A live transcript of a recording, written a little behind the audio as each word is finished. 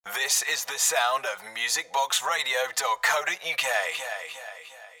This is the sound of musicboxradio.co.uk.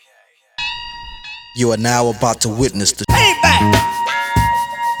 You are now about to witness the payback.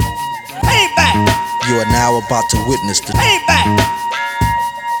 Payback. You are now about to witness the payback.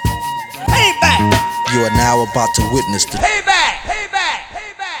 Payback. You are now about to witness the payback. Payback.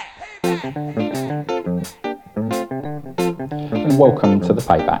 And welcome to the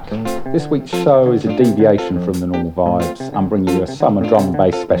Payback. This week's show is a deviation from the normal vibes. I'm bringing you a summer drum and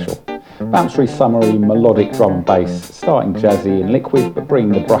bass special. Bouncery, summery, melodic drum and bass, starting jazzy and liquid, but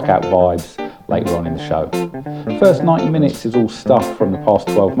bringing the Bruckout vibes later on in the show. First 90 minutes is all stuff from the past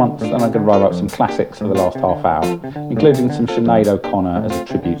 12 months, and I'm going to write up some classics for the last half hour, including some Sinead O'Connor as a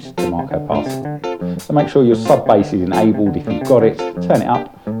tribute to Marco Parson. So make sure your sub bass is enabled if you've got it, turn it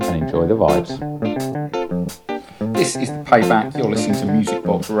up and enjoy the vibes. This is the Payback. You're listening to Music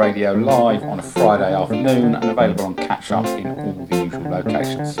Box Radio live on a Friday afternoon and available on Catch Up in all the usual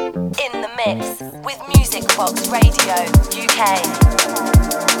locations. In the mix with Music Box Radio UK.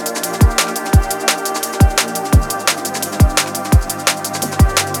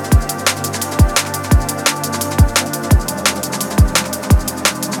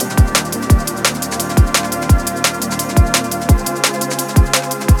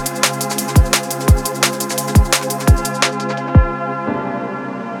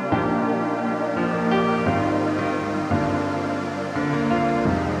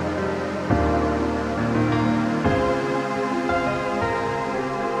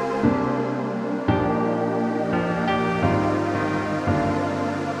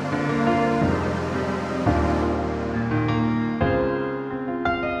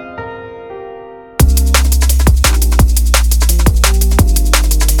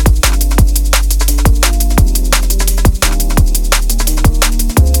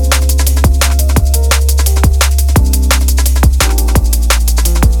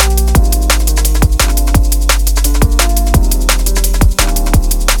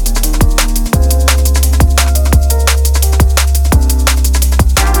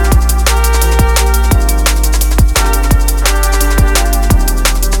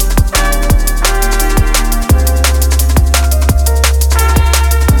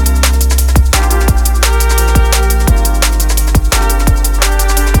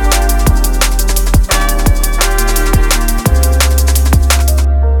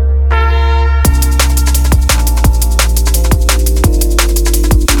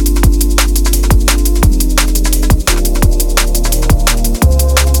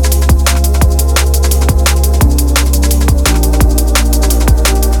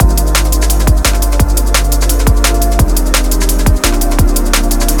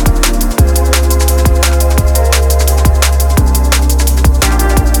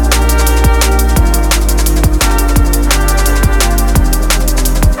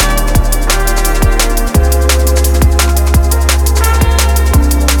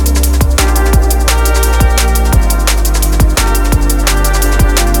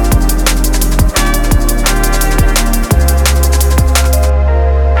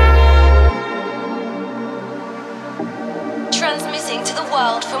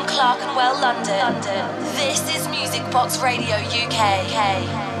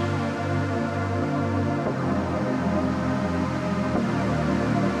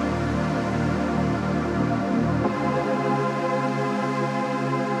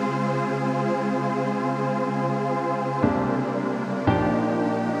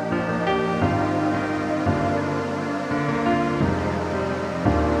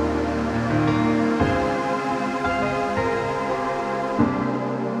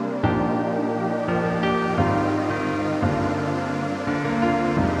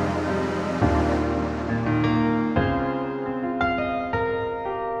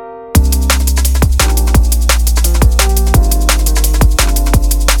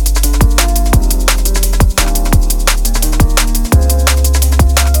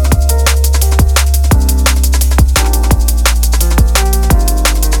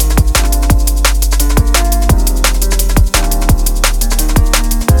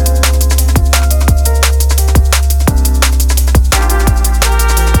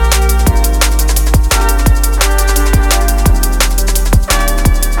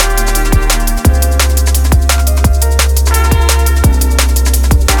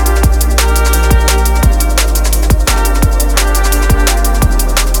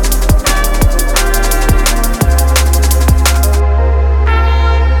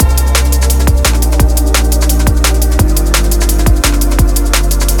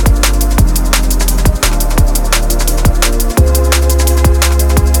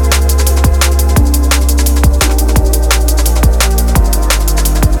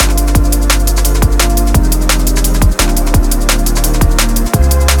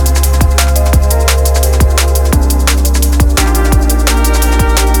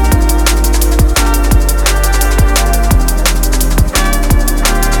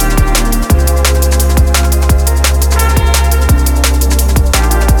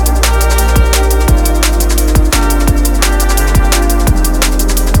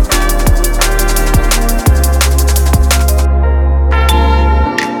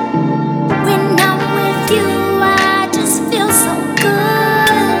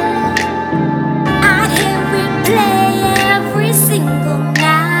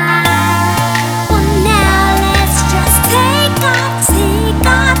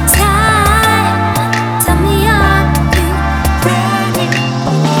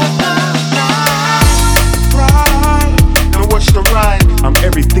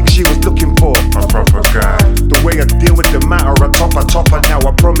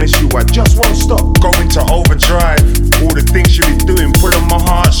 I just won't stop. Going to overdrive. All the things she be doing, pulling my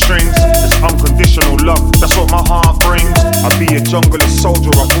heartstrings. It's unconditional love, that's what my heart brings. I be a jungle soldier,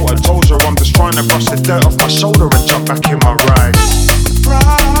 I thought I told you. I'm just trying to brush the dirt off my shoulder and jump back in my ride.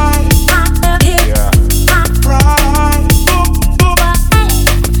 Right. Yeah. Right.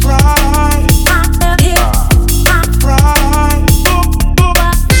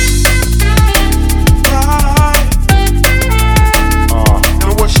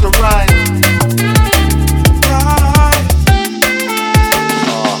 Now what's the ride?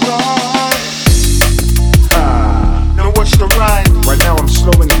 Now what's the ride? Right now I'm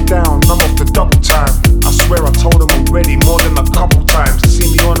slowing it down, I'm off the double time. I swear I told them already more than a couple times. See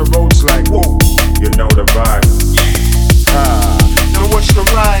me on the roads like, whoa, you know the vibe. Now what's the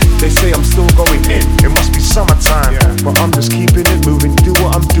ride? They say I'm still going in, it must be summertime. But I'm just keeping it moving, do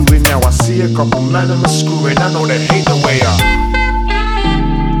what I'm doing now. I see a couple man I'm screwing, I know they hate the way I.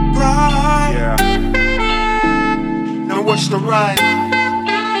 Right. Yeah. Now what's the ride?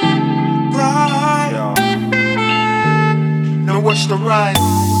 Right. Yeah. Now what's the ride?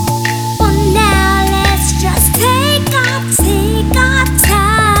 Well, now let's just take our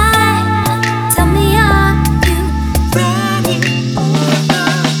time. Tell me, are you ready for the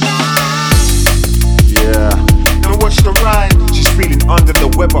ride? Yeah. Now what's the ride? She's feeling under the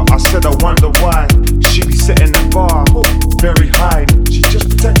weather. I said I wonder why. She be setting the bar very high. She's just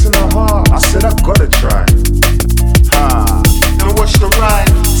protecting her heart. I said I gotta try. Now what's the ride?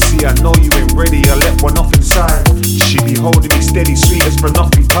 See, I know you ain't ready. I let one off inside. She be holding me steady, sweet as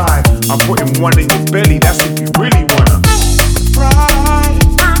banoffee pie. I'm putting one in your belly. That's if you really wanna. Right.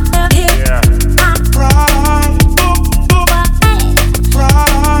 Yeah. Right.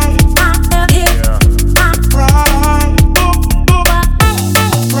 Right. Yeah. Right.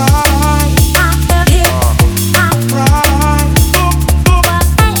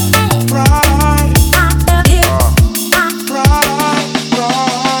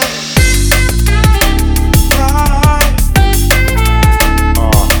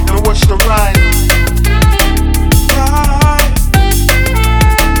 Now what's the ride?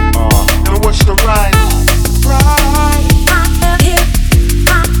 Now what's the ride?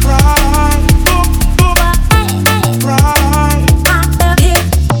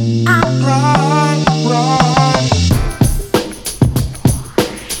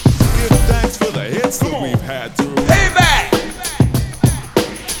 Give thanks for the hits that we've had through. Payback.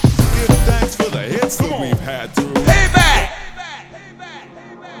 Give thanks for the hits that we've had through. Payback.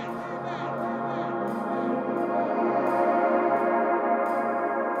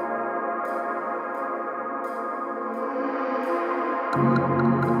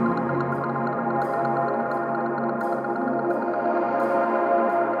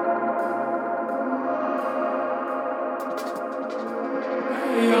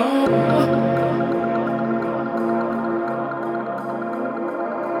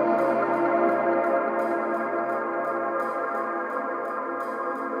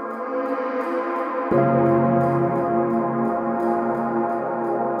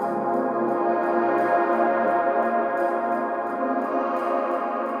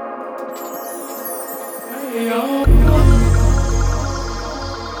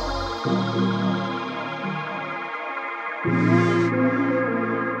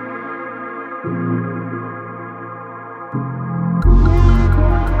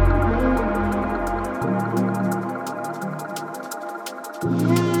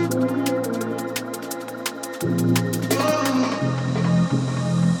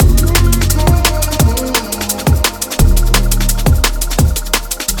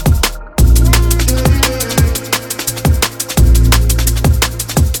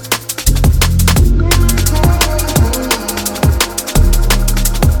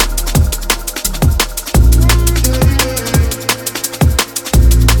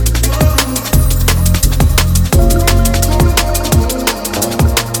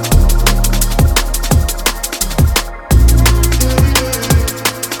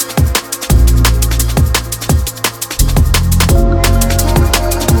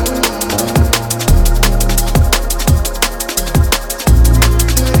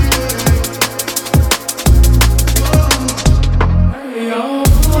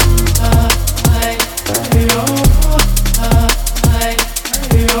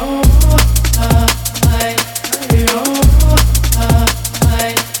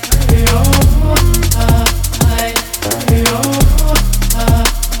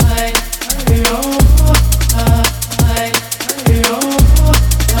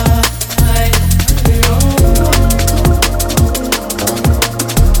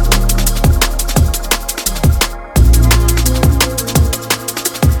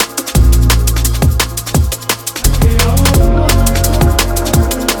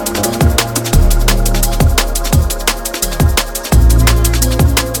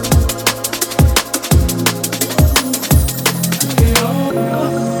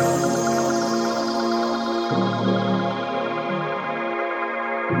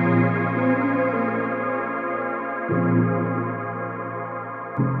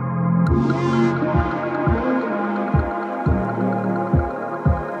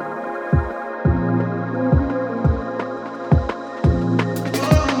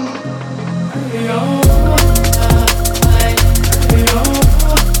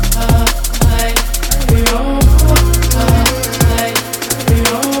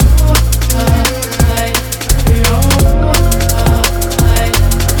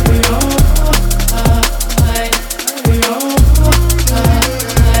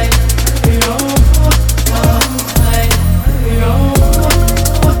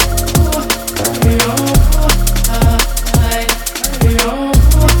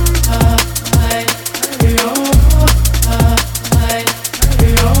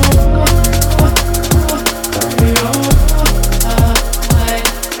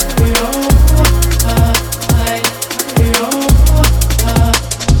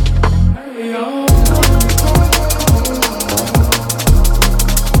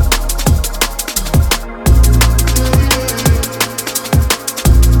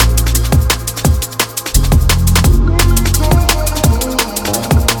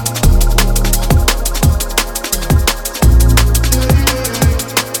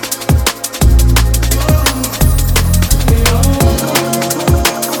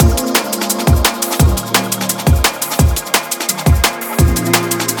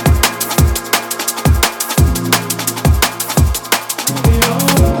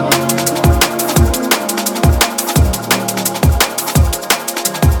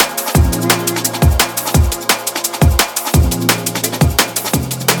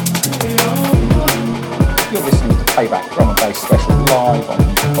 Bass special live on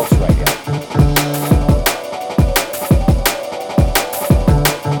Music Box Radio.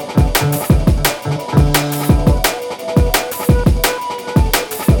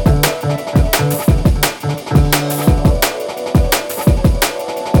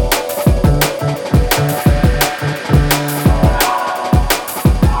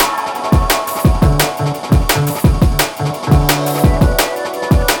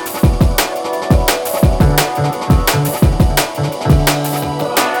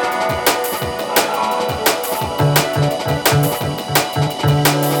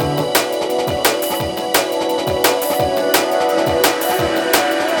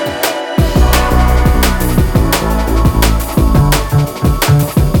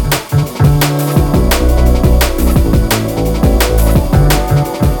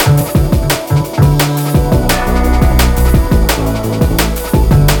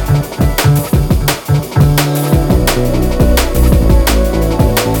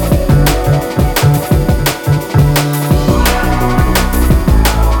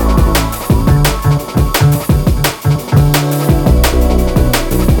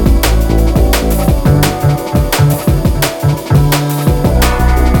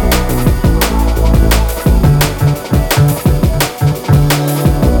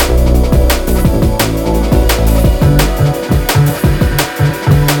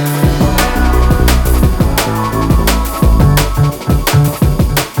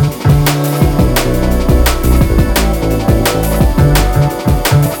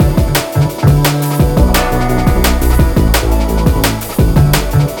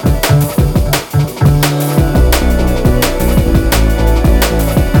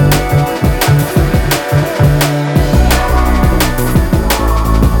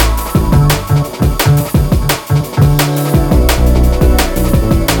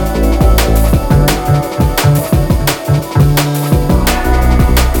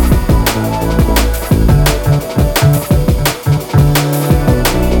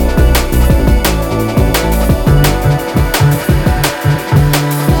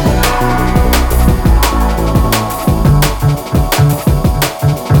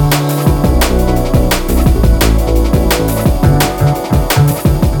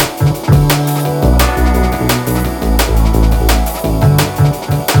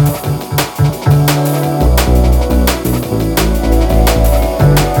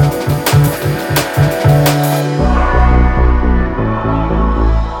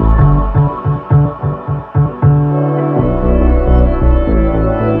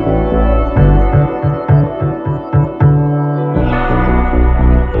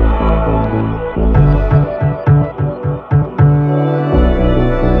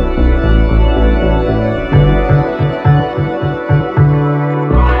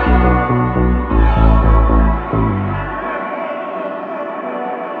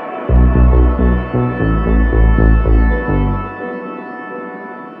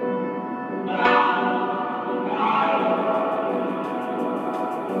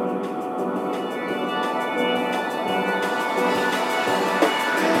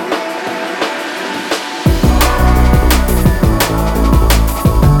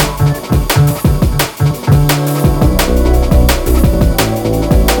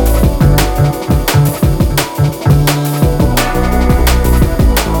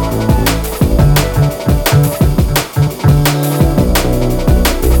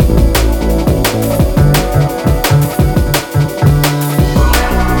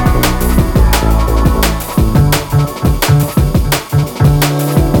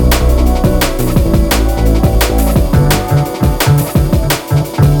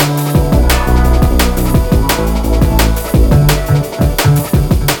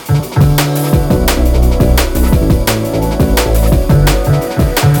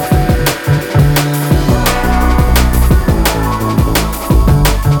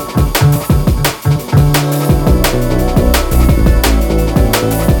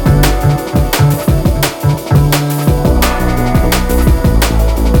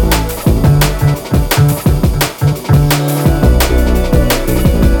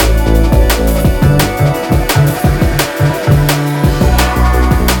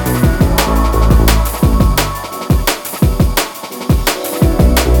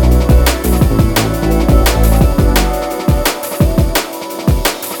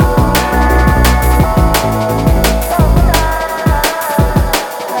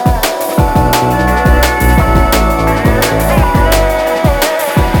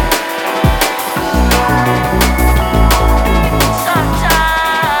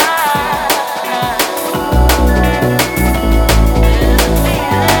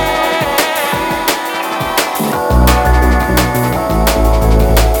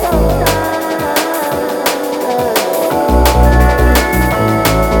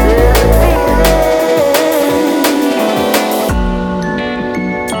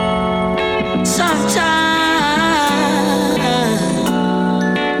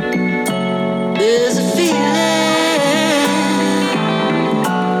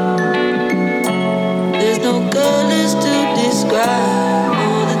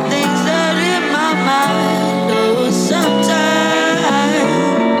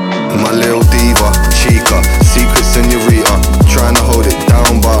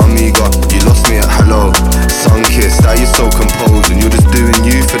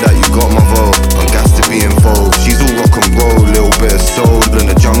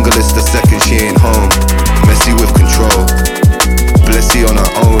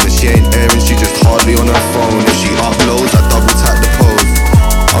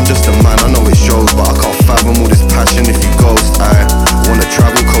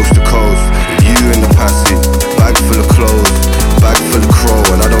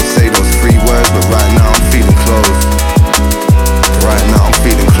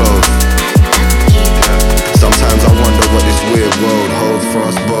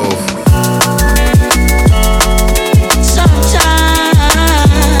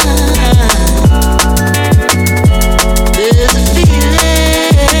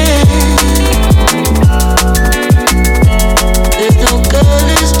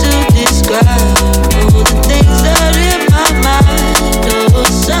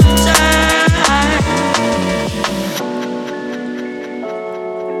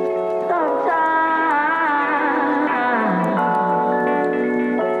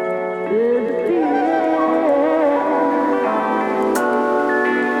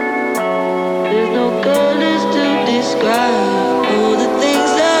 colors to describe all the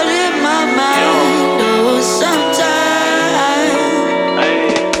things that in my mind. Oh, sometimes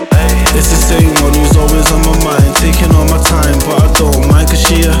it's the same one who's always on my mind, taking all my time, but I don't mind 'cause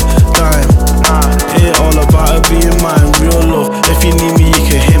she a dime. Ain't all about her being mine, real love. If you need me, you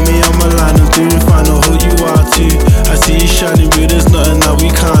can hit me on my line. I'm doing fine, I'll hold you out too. I see you shining real, there's nothing that we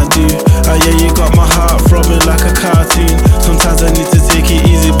can't do. Yeah, you got my heart throbbing like a cartoon. Sometimes I need to take it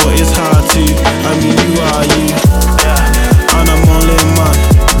easy, but it's hard to. I mean, you are you, and I'm only a man.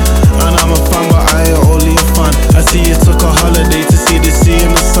 And I'm a fan, but I ain't only a fan. I see you took a holiday to see the sea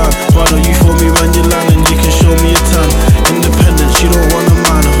and the sun. Why don't you for me when you land and you can show me a ton? Independence, you don't want a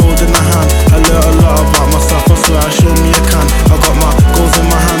man holding a hand. I learned a lot about myself, I swear I show me a can. I got my goals in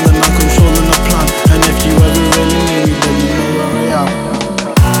my hand and I'm controlling the plan. And if you ever really need me, then you know where I am.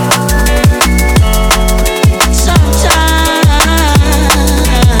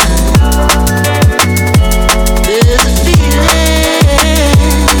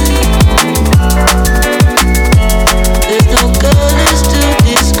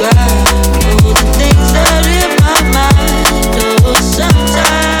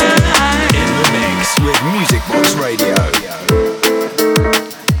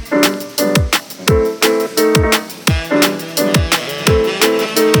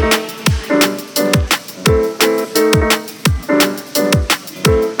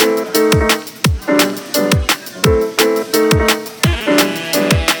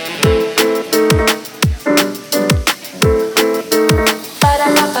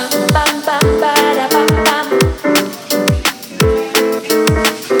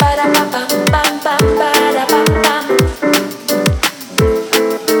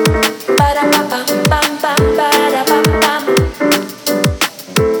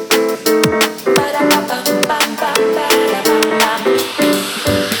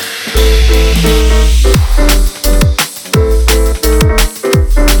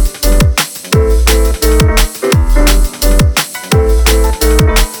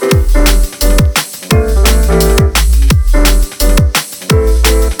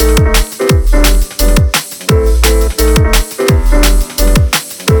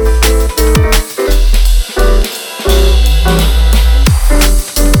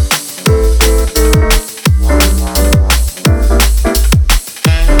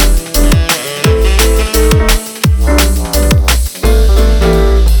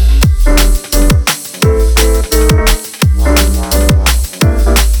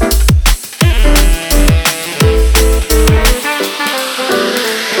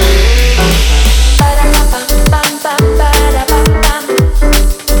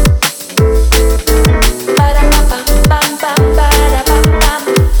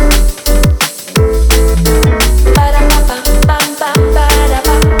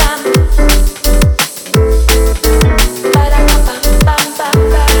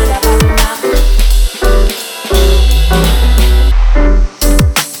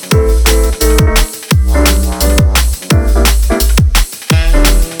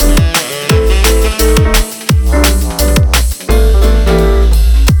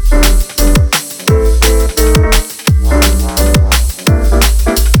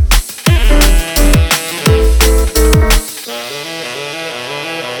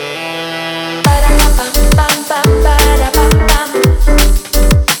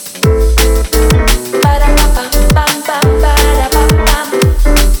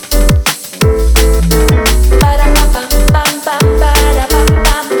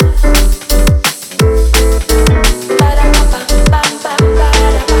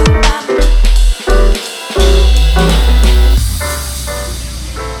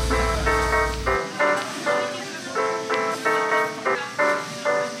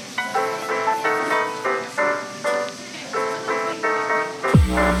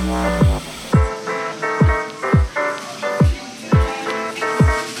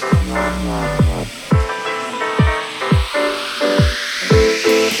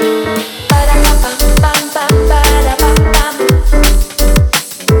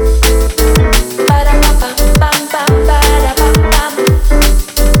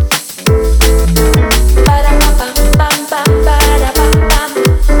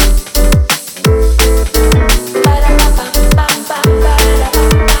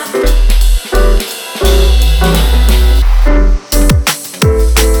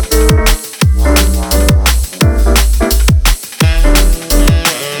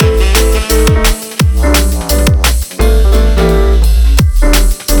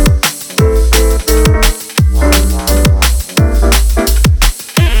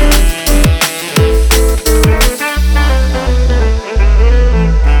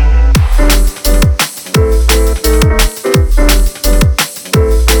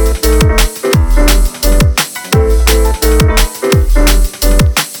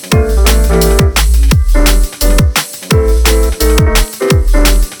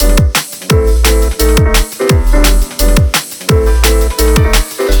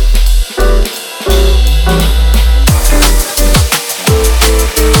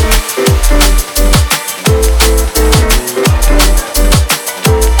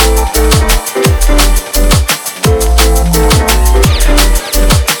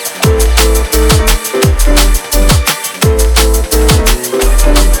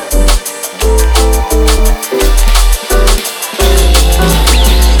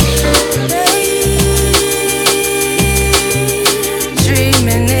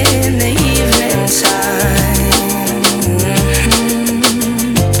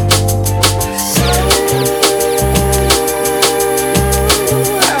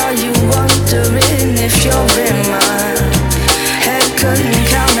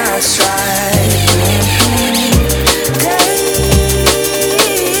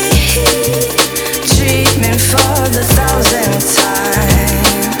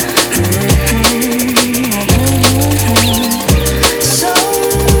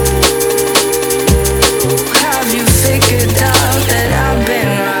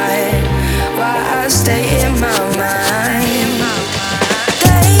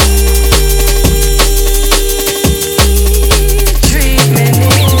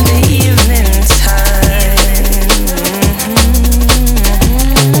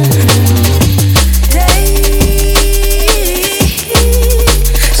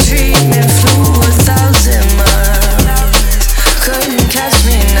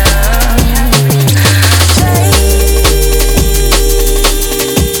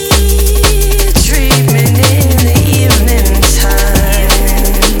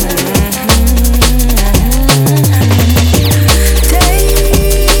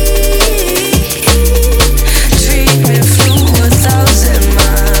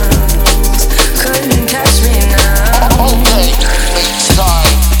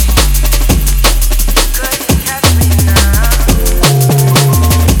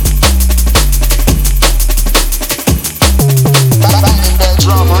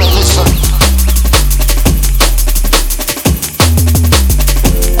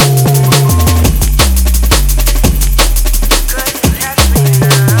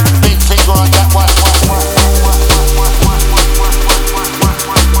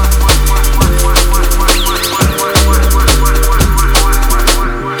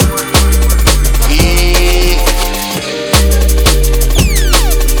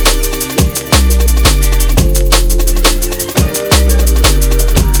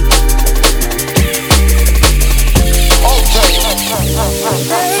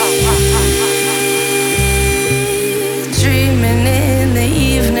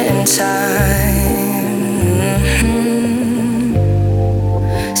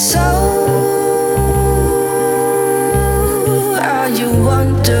 So, are you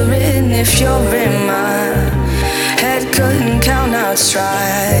wondering if you're in my head? Couldn't count out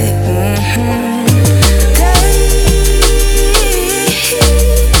straight.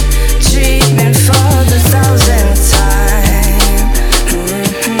 Daydreaming for the 1000th time.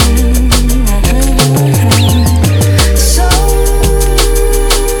 So,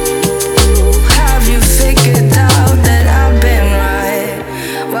 have you figured out that I've been right?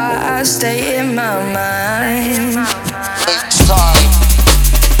 Why I stay in my mind?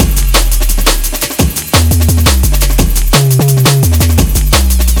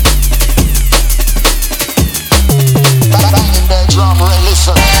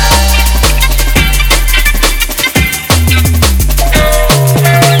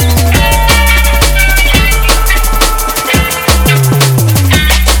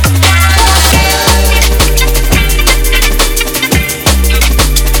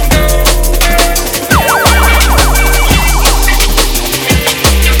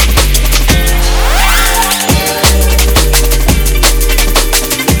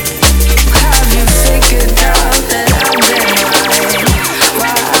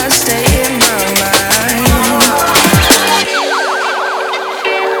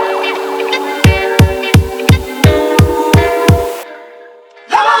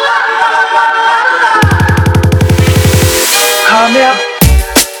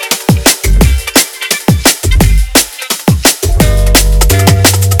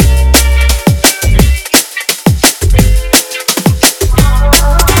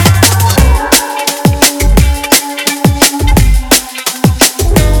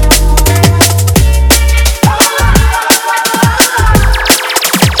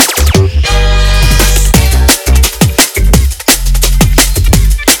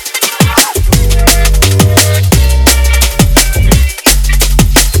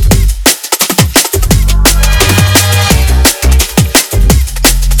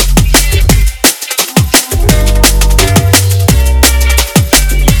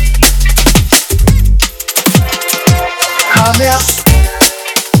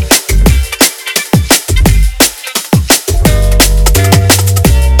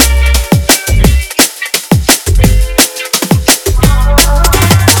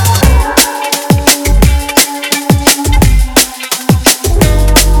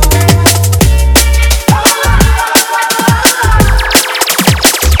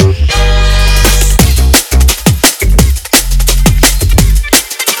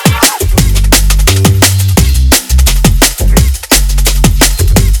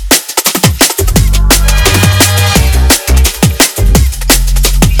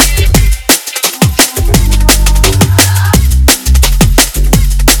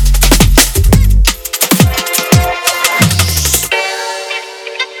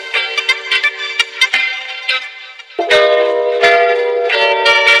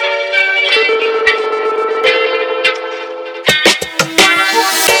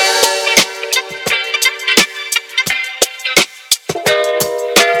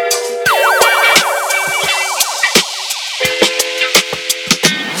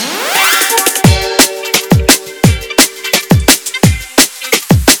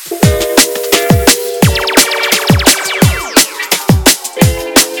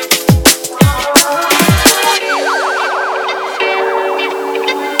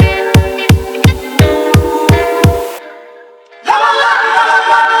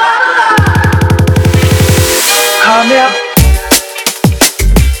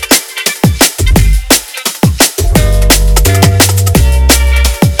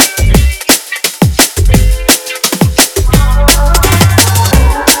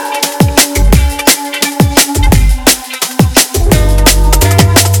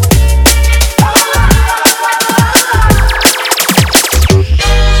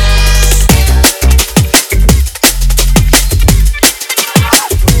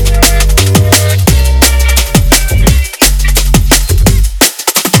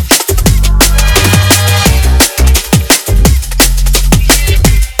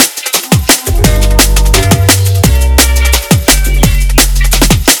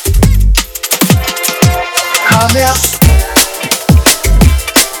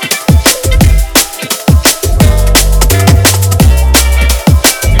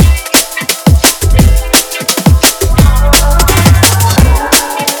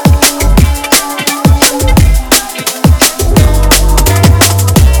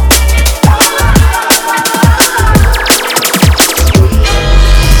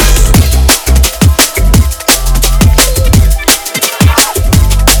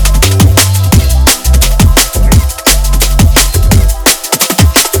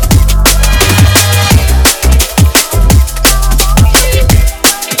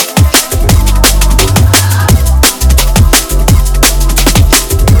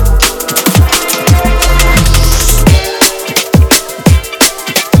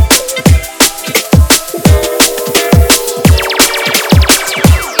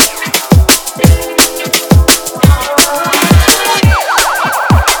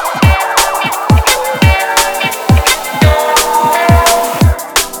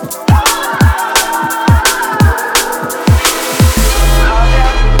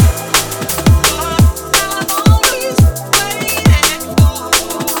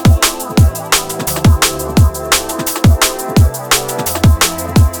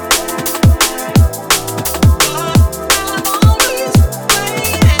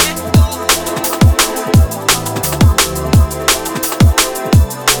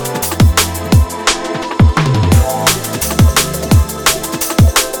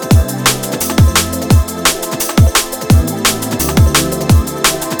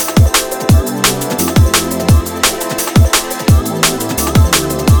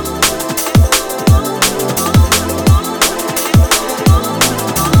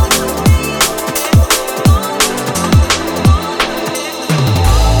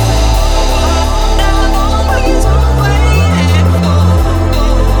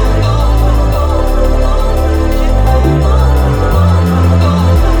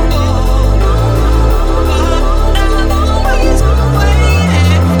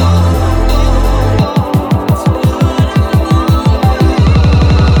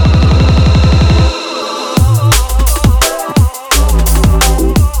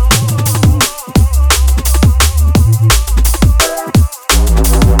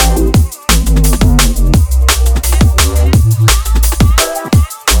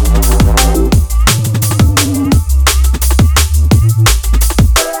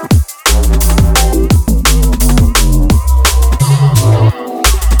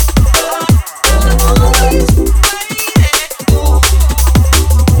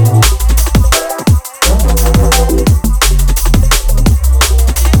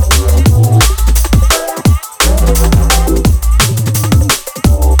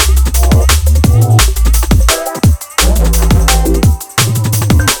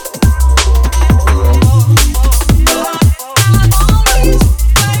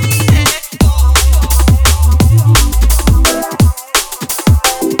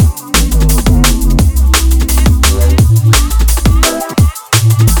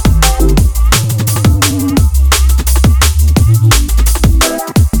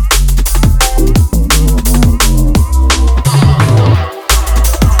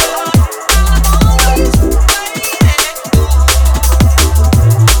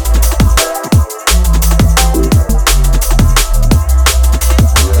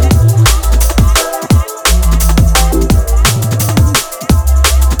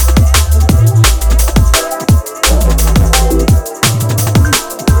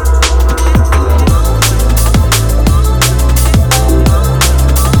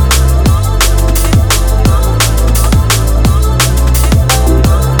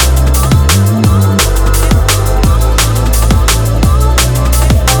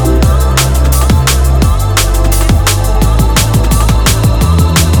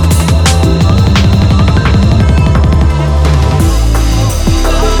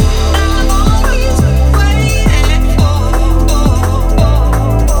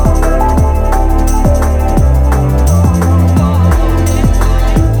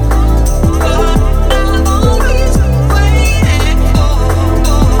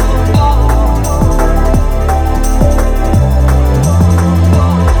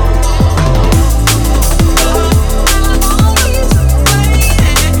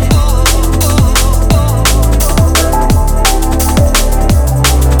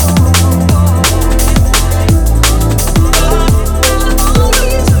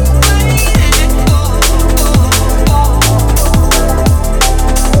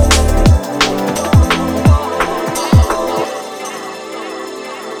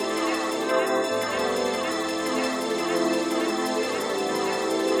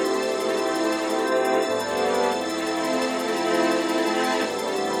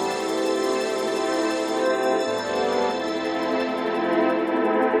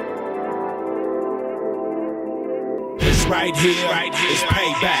 Right here is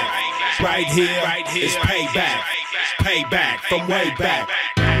payback. Right here is payback. Payback from way back.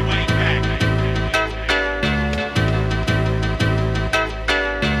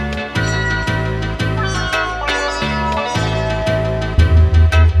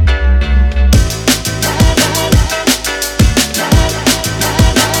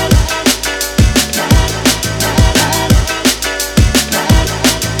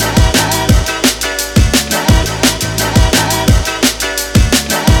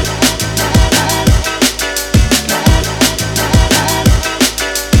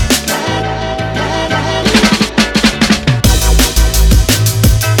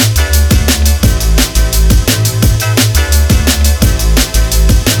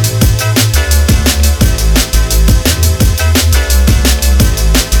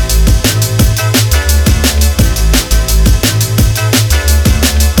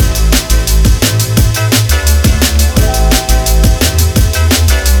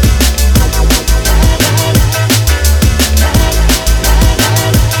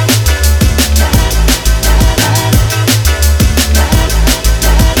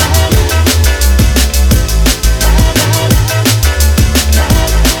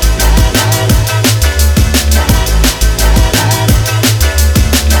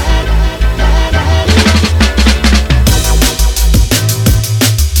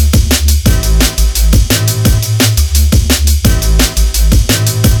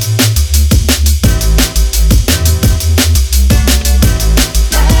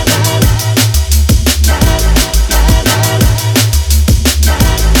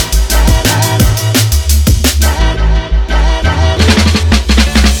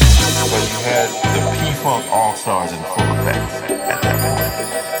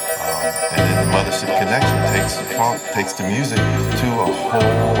 Takes the music to a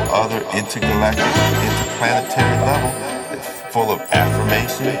whole other intergalactic, interplanetary level, full of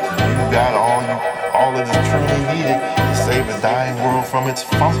affirmation. You got all that is truly needed to save a dying world from its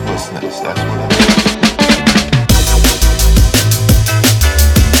funklessness. That's what it is.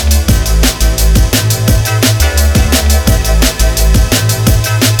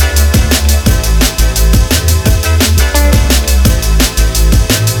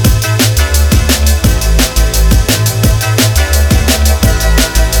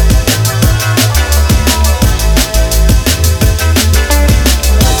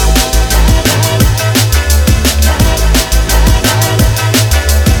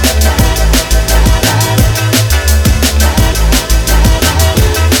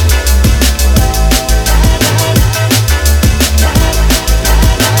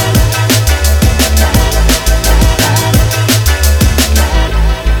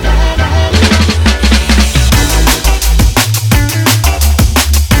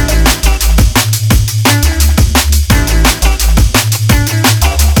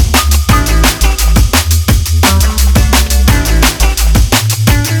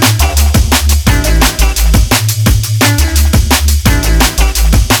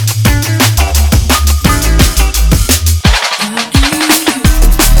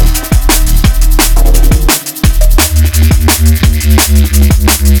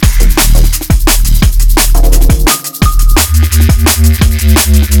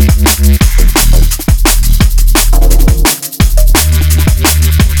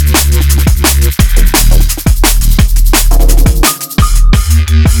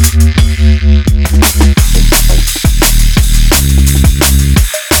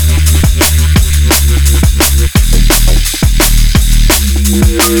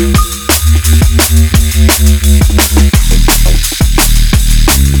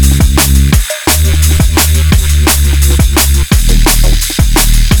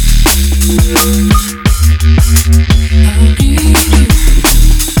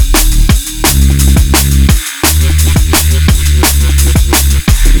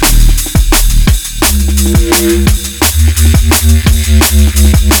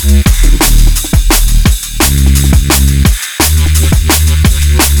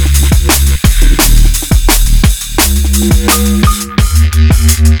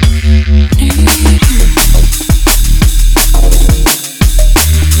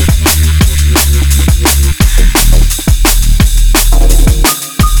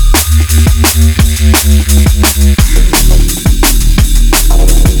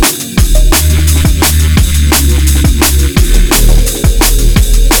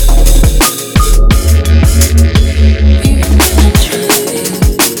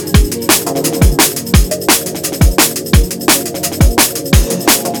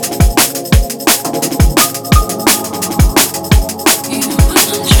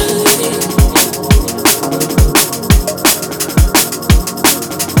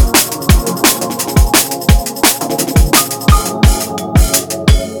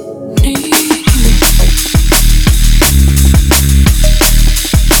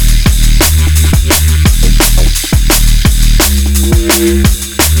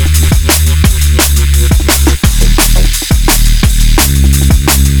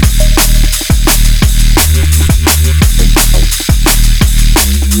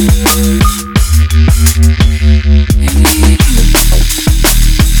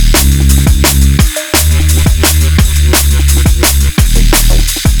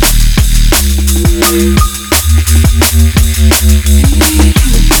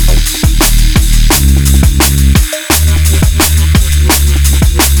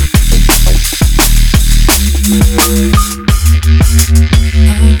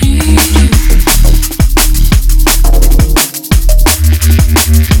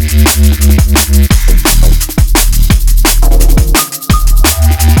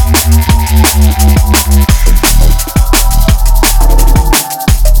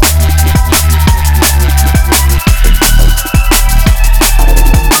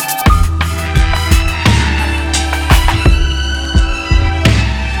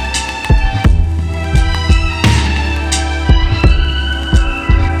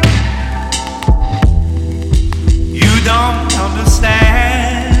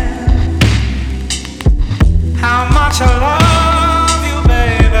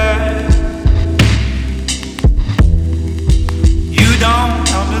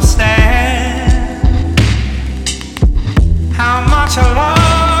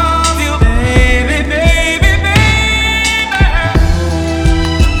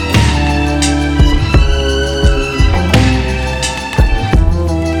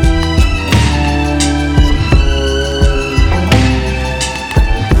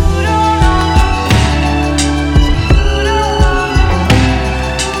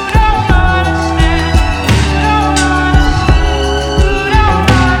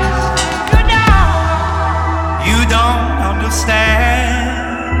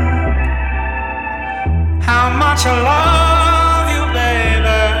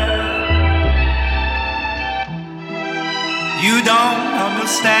 You don't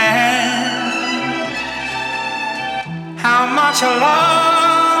understand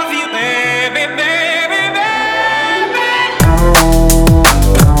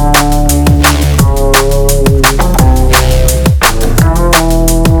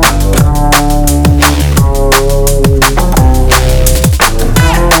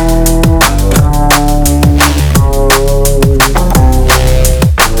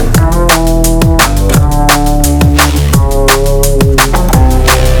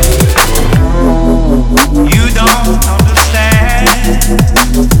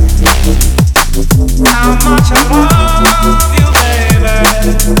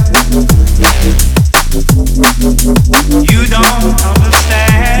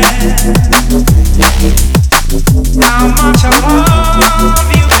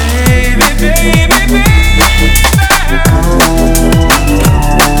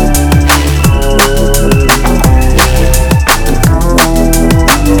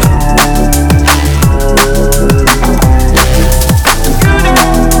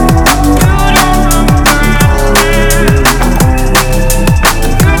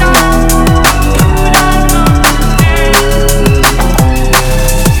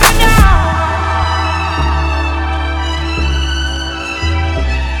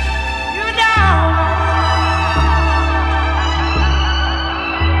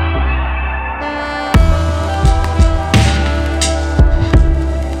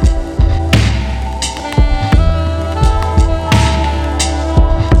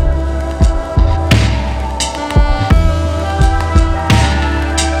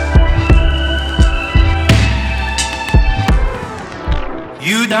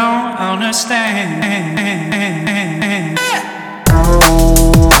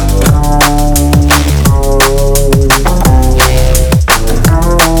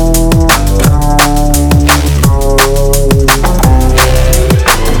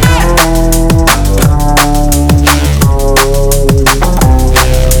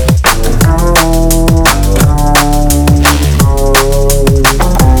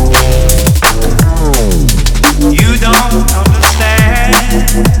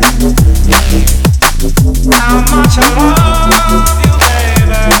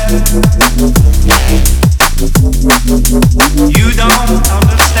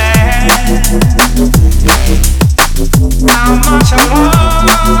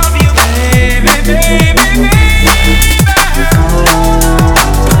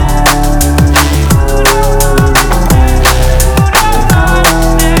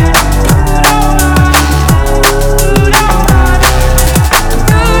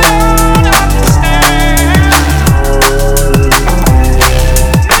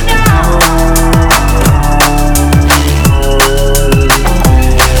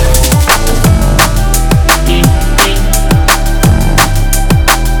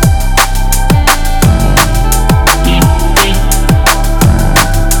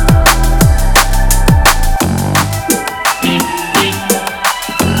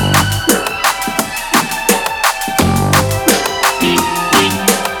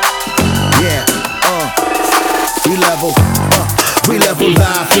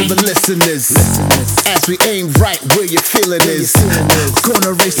live for the listeners. As we aim right where your feeling is.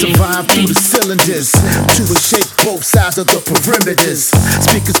 Gonna race survive through the cylinders. To a shape both sides of the perimeters.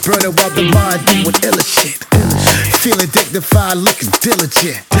 Speakers burning while the mind doing illa shit. Feeling dignified, looking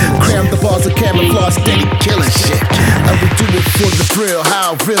diligent. Cram the bars of camouflage, steady killing shit. And we do it for the thrill.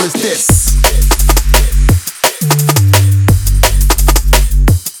 How real is this?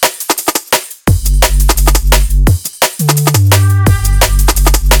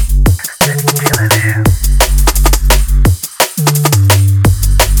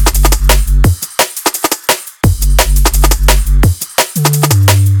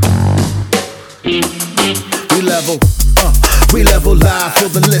 We level live for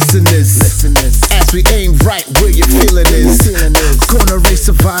the listeners. As we aim right where your feeling is. Gonna race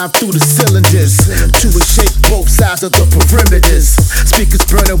survive through the cylinders. To a shape both sides of the perimeters. Speakers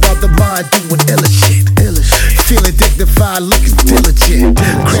burning while the mind doing illa shit. Feeling dignified, looking diligent.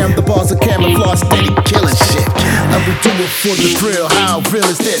 Cram the bars of camouflage, steady killing shit. And we do it for the thrill. How real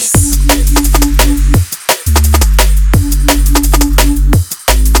is this?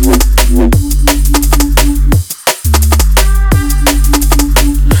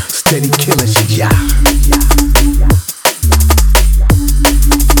 Steady killing shit, yeah.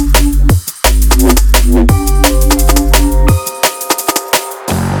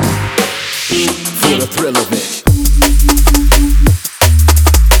 For the thrill of it.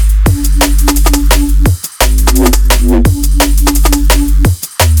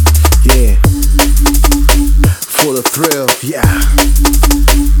 Yeah. For the thrill, yeah.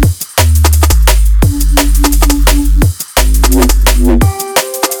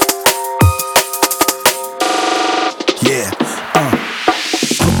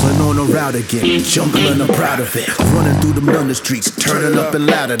 Again, jumbling, I'm proud of it. Running through the London streets, turning up and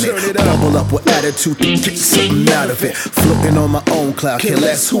loud in it. Bubble up with attitude to get something out of it. Floating on my own cloud, care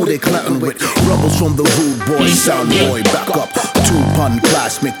less who they clowning with. Rebels from the rude boy, sound boy, back up. 2-pun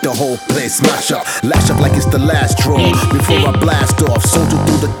clash, make the whole place mash up. Lash up like it's the last draw. Before I blast off, soldier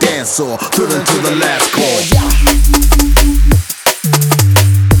through the dance hall, thrilling to the last call.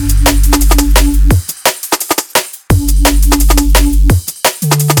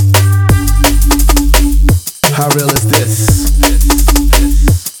 How real is this?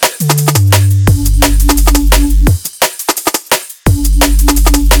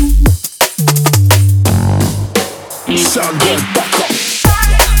 Sound good, back up.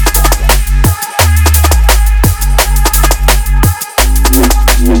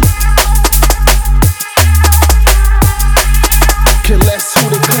 Care less who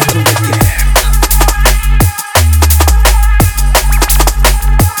they clowning with, yeah.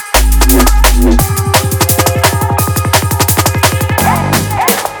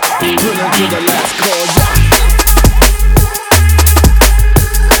 To the last call, yeah.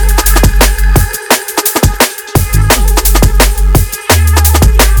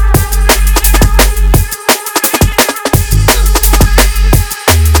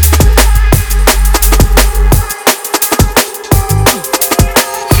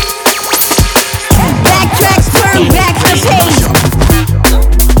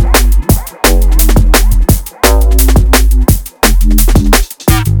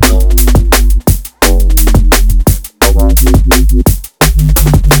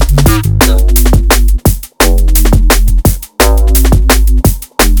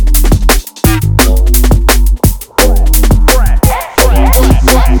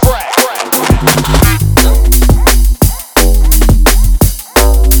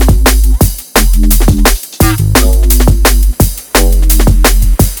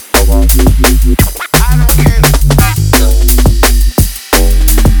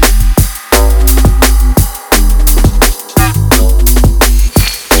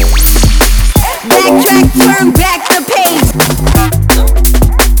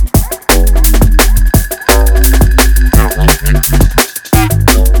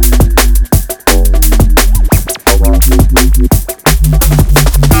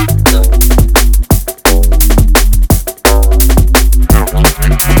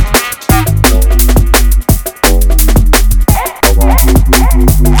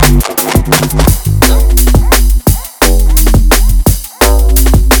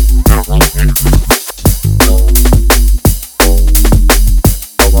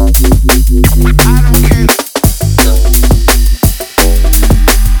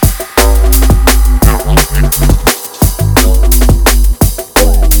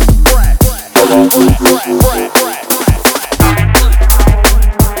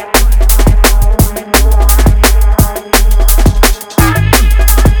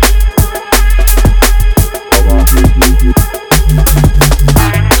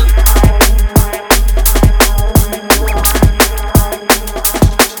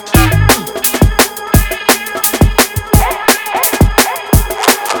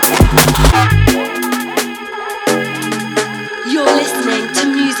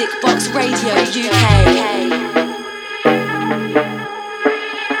 Box Radio UK.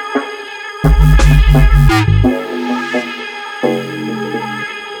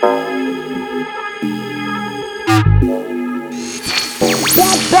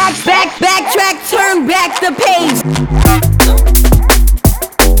 Backtrack, turn back the page.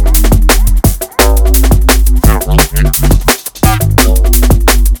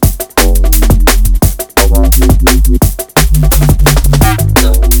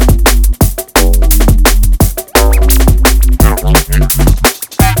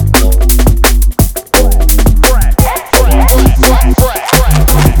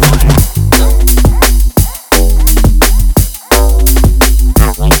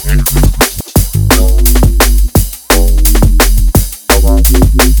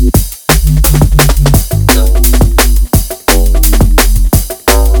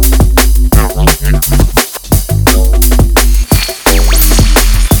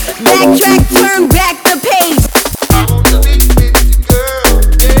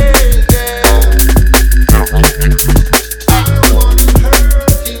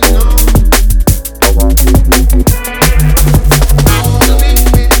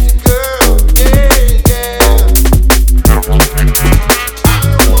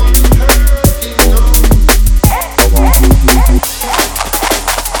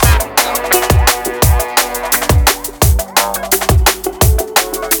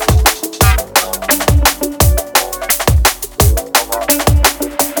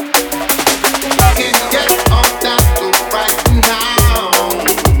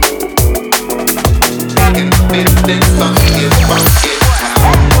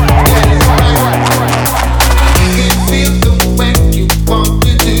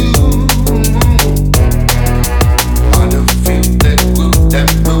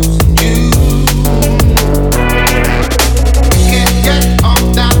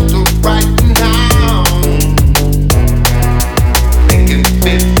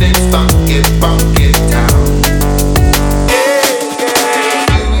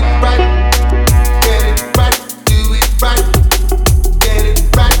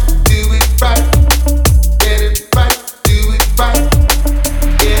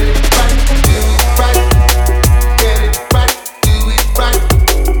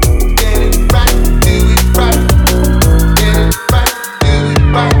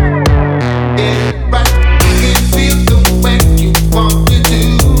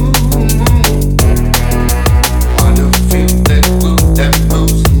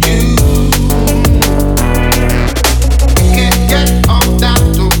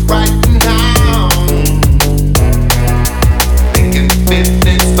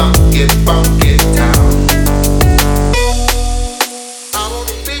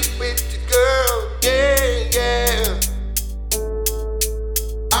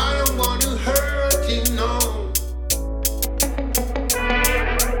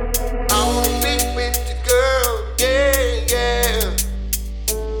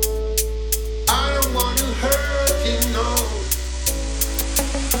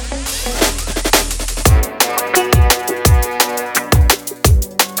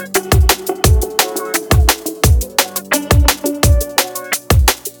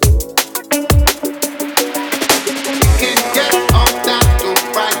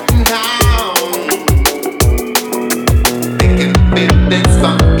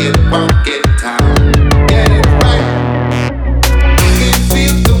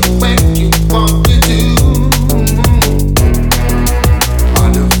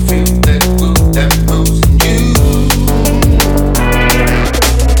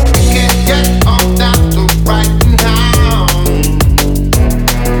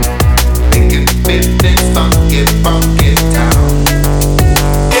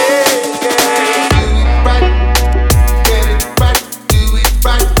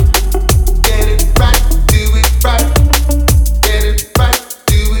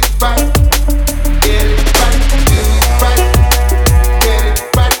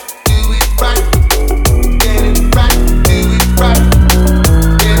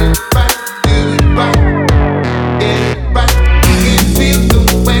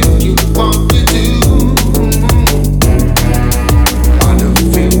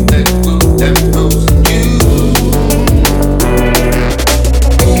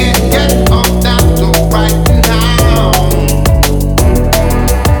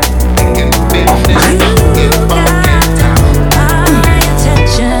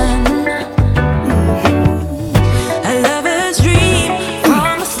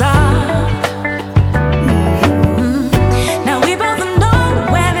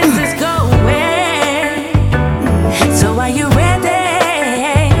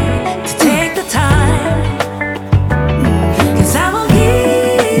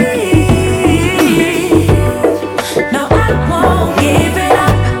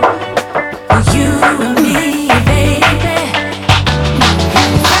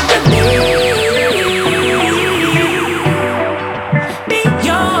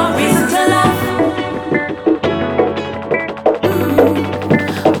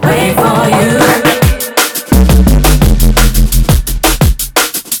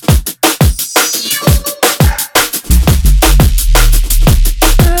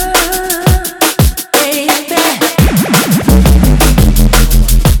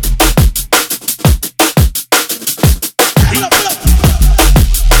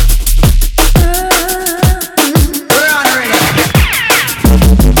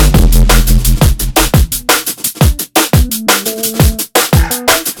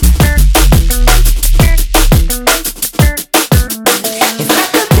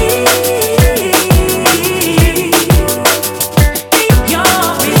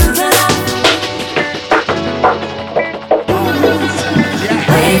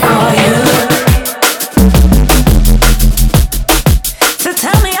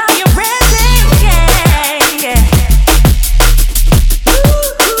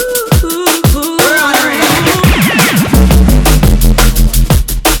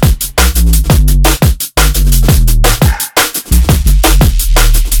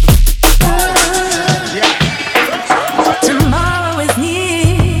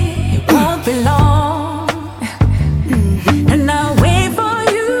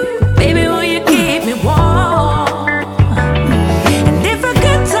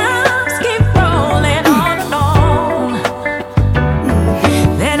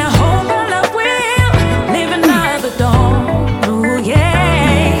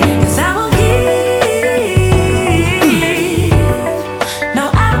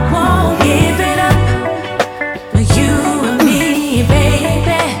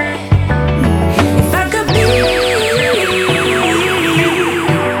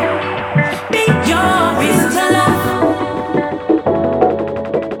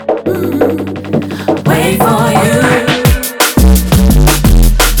 Wait for you.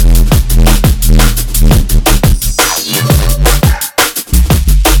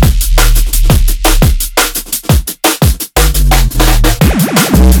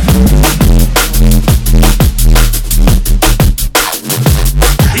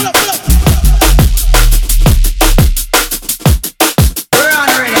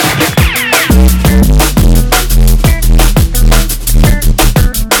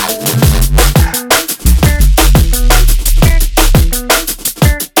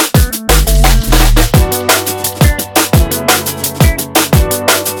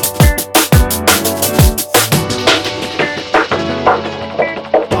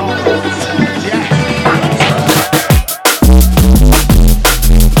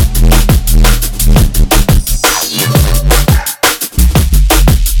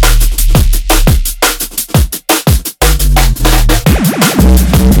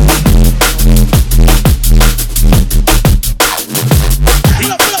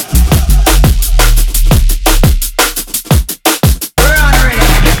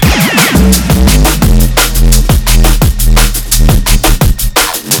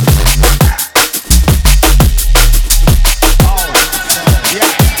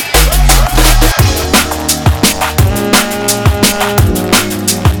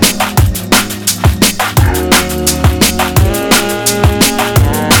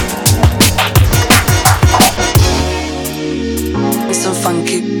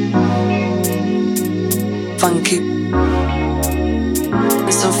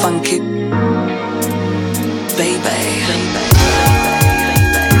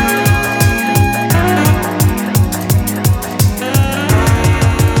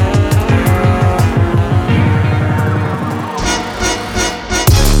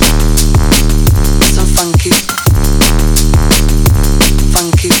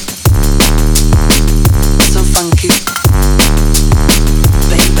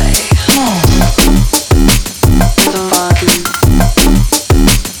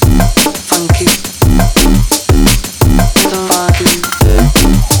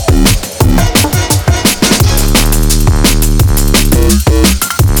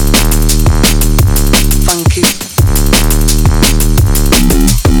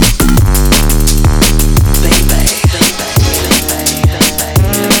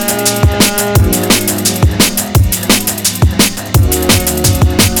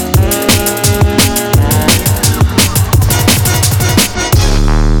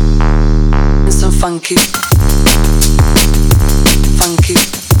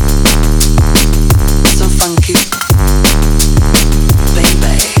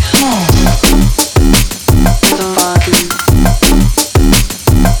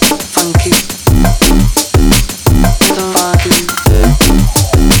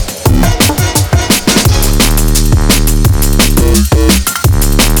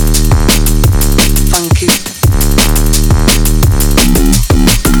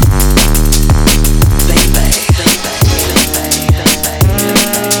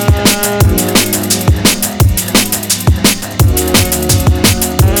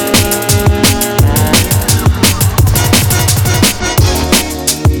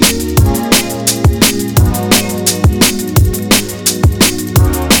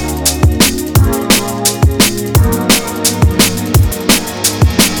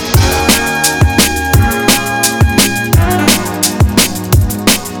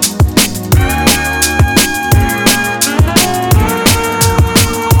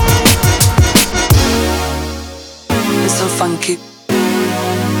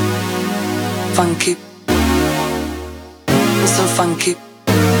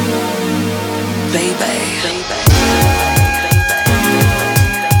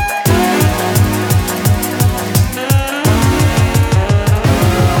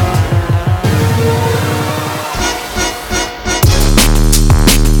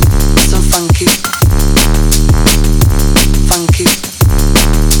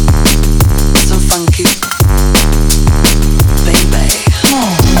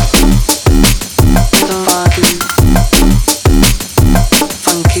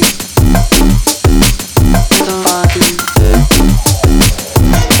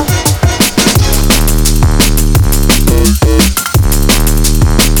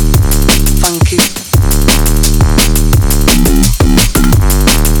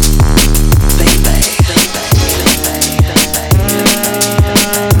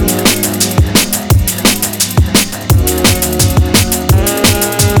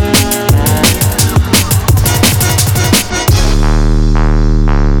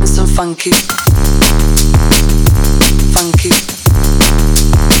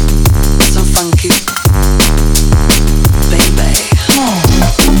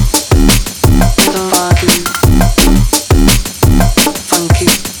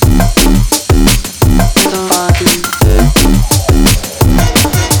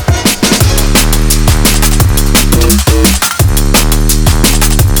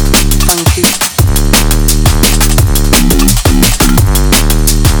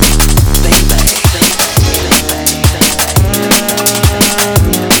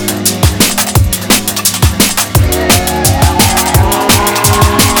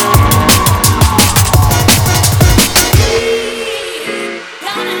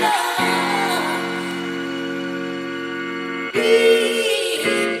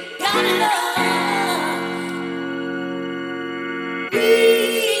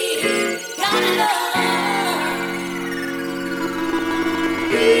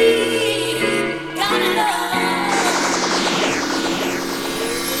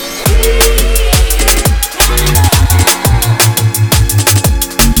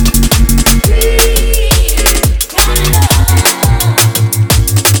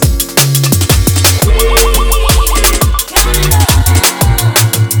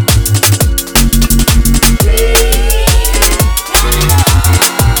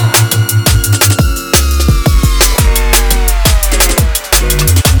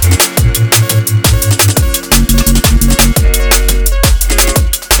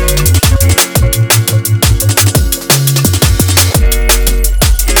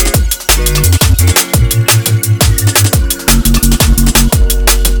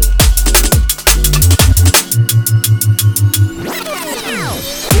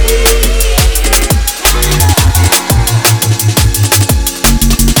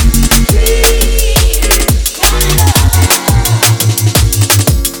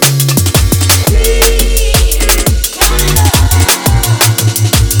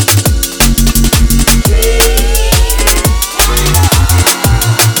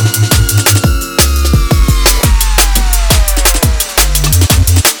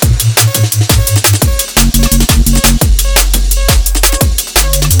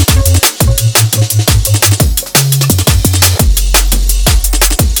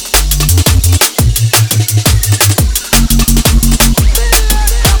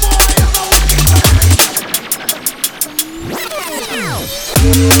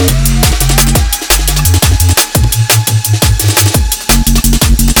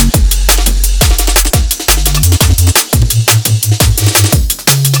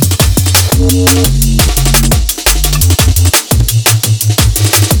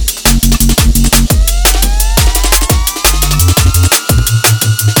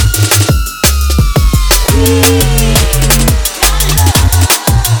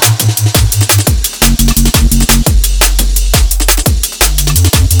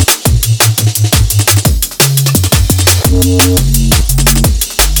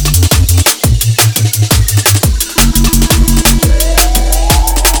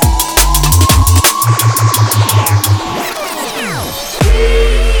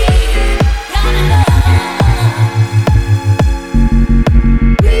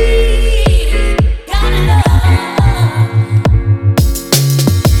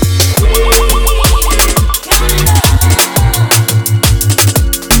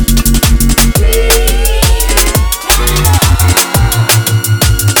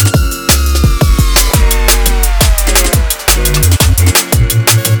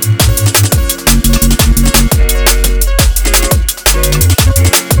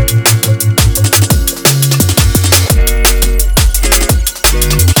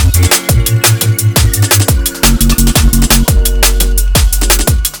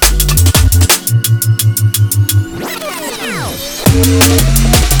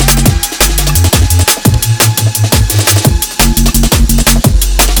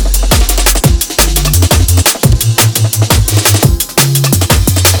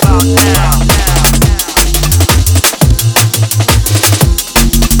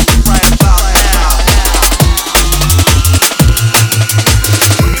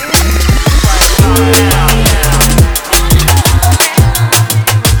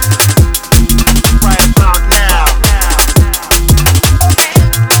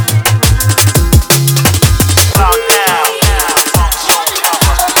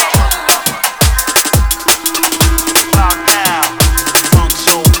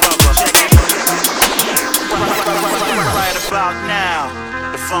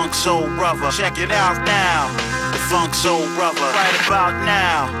 Check it out now, the Funk Soul Brother. Right about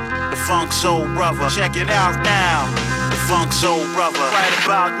now, the Funk Soul Brother. Check it out now, the Funk Soul Brother. Right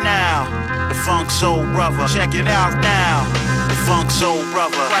about now, the Funk Soul Brother. Check it out now, the Funk Soul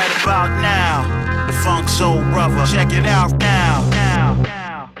Brother. Right about now, the Funk Soul Brother. Check it out now.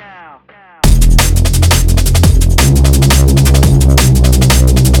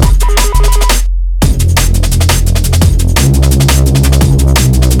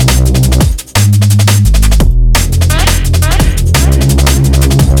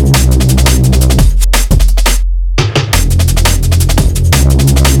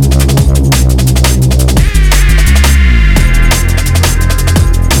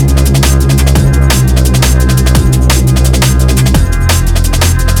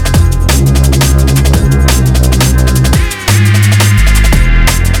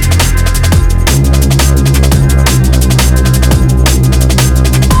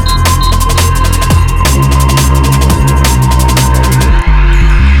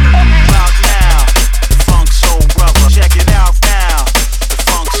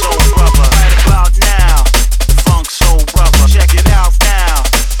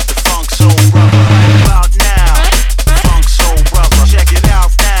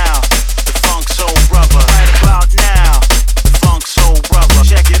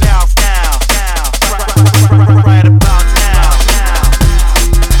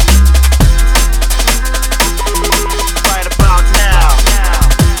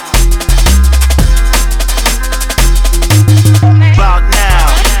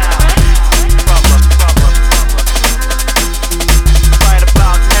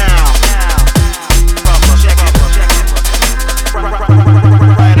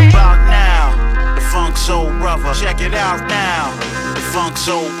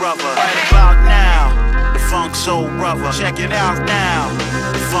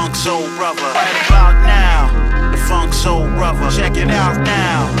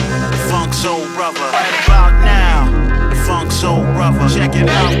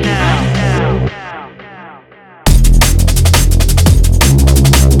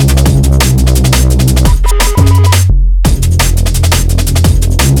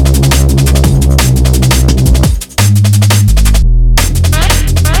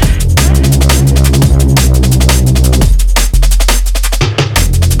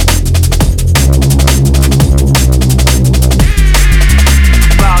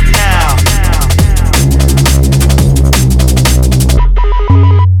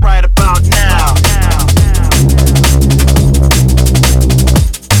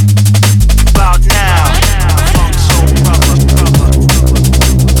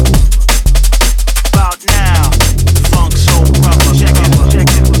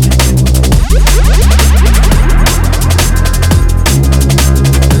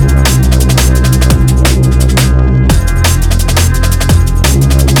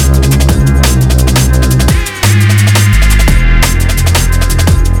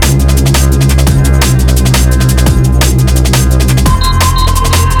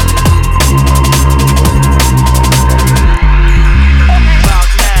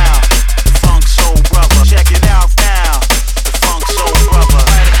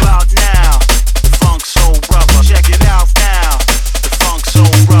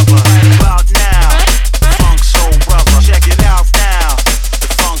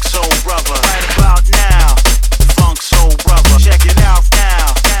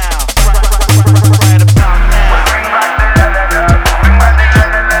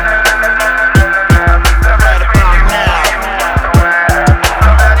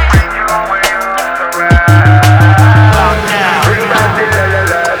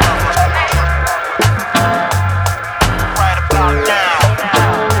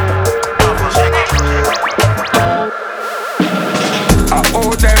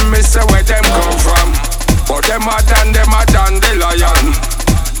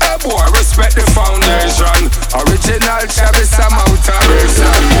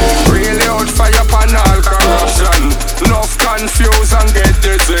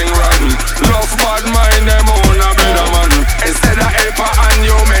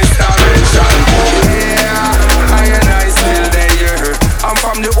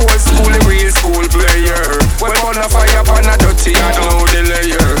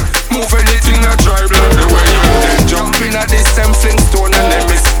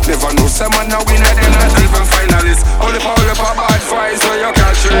 Some man now win at them not even finalists. Only for bad fights so you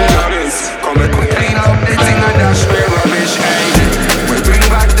catch it.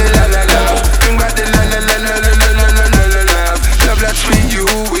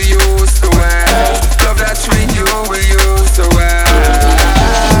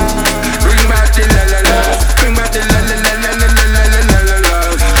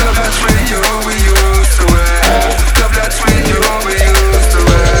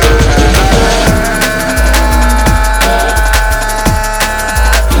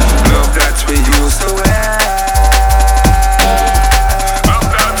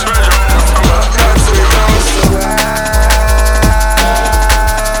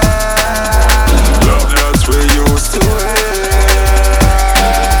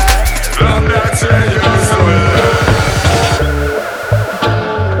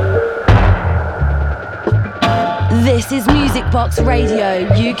 Fox Radio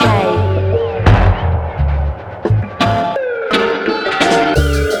UK.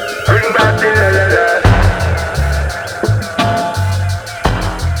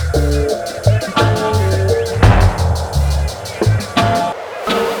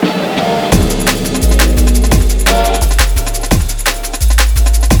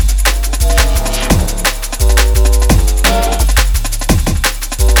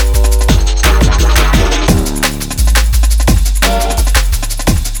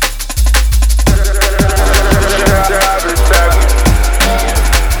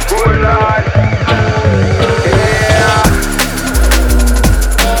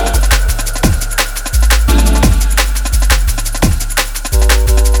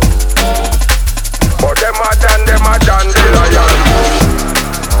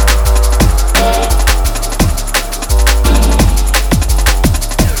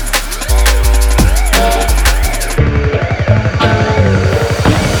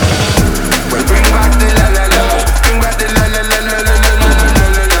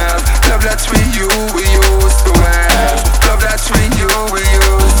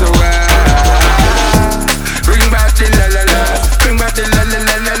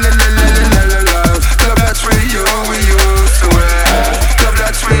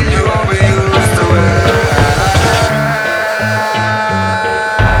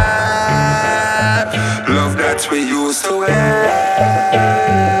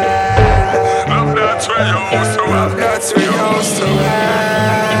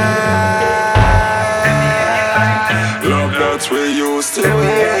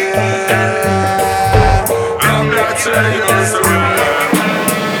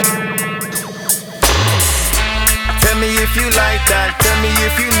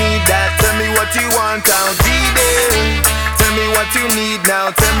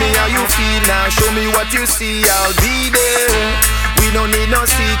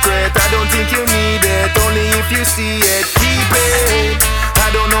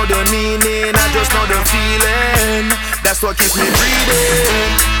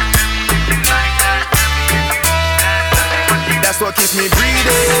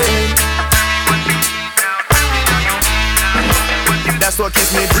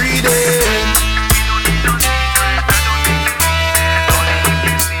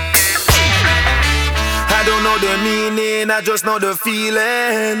 I just know the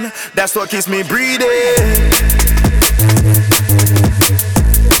feeling. That's what keeps me breathing.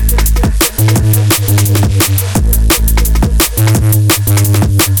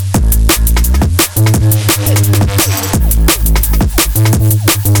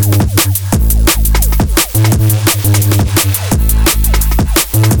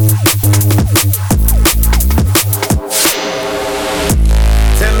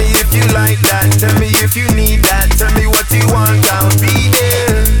 Tell me if you like that. Tell me if you need that. Tell me what you want, I'll be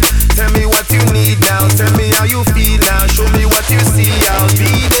there. Tell me what you need now. Tell me how you feel now. Show me what you see, I'll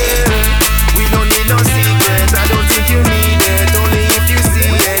be there. We don't need no secrets. I don't think you need it. Only if you see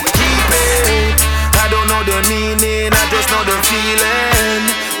it, keep it. I don't know the meaning, I just know the feeling.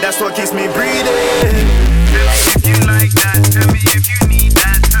 That's what keeps me breathing. Tell me if you like that. Tell me if you need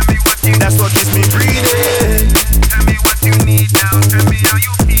that. Tell me what you. That's what keeps me breathing. Tell me what you need now. Tell me how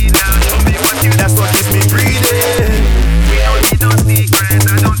you feel now. Show me what you. That's what keeps me breathing. We don't need no secrets.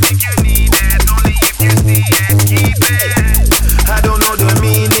 I don't think you need it. Only if you see it, keep it. I don't know the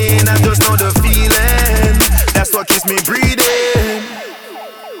meaning. I just know the feeling. That's what keeps me breathing.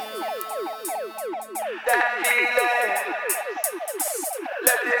 That feeling.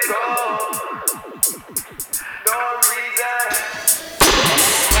 Let it go. No reason.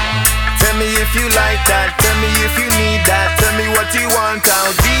 Tell me if you like that. Tell me if you need that. Tell me what you want,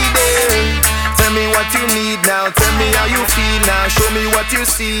 I'll be there. Tell me what you need now. Tell me how you feel now. Show me what you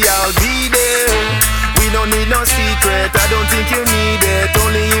see, I'll be there. We don't need no secret. I don't think you need it.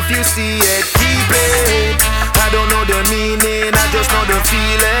 Only if you see it, keep it. I don't know the meaning, I just know the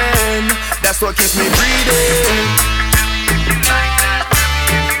feeling. That's what keeps me breathing.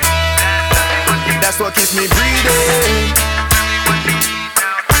 That's what keeps me breathing.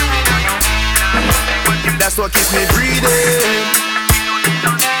 That's what keeps me breathing.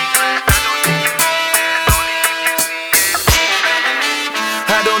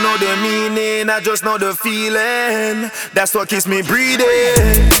 I don't know the meaning, I just know the feeling. That's what keeps me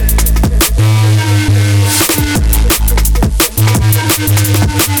breathing.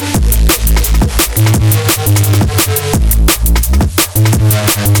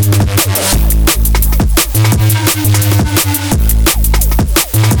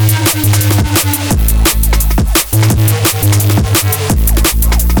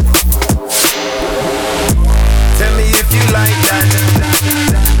 Tell me if you like that.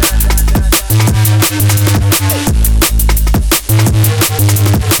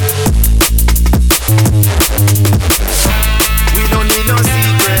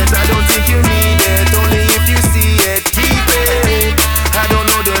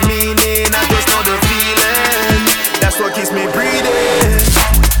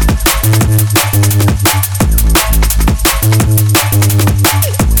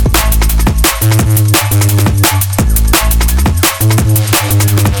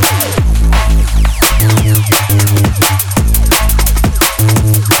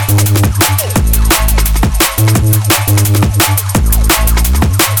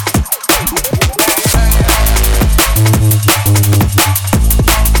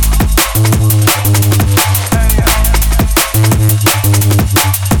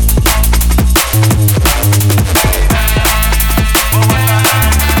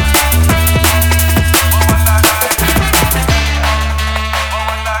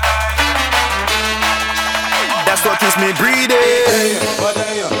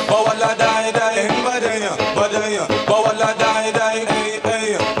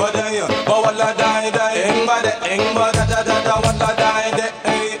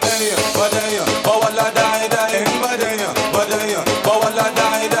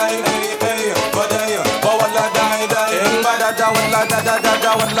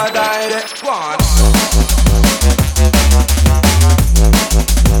 da walla daide. One.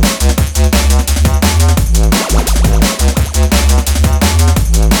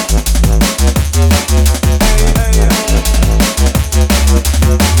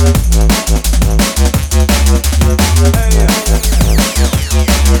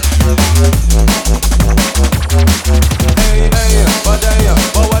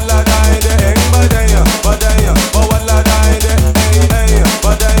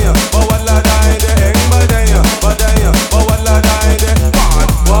 Badaya, but walla die.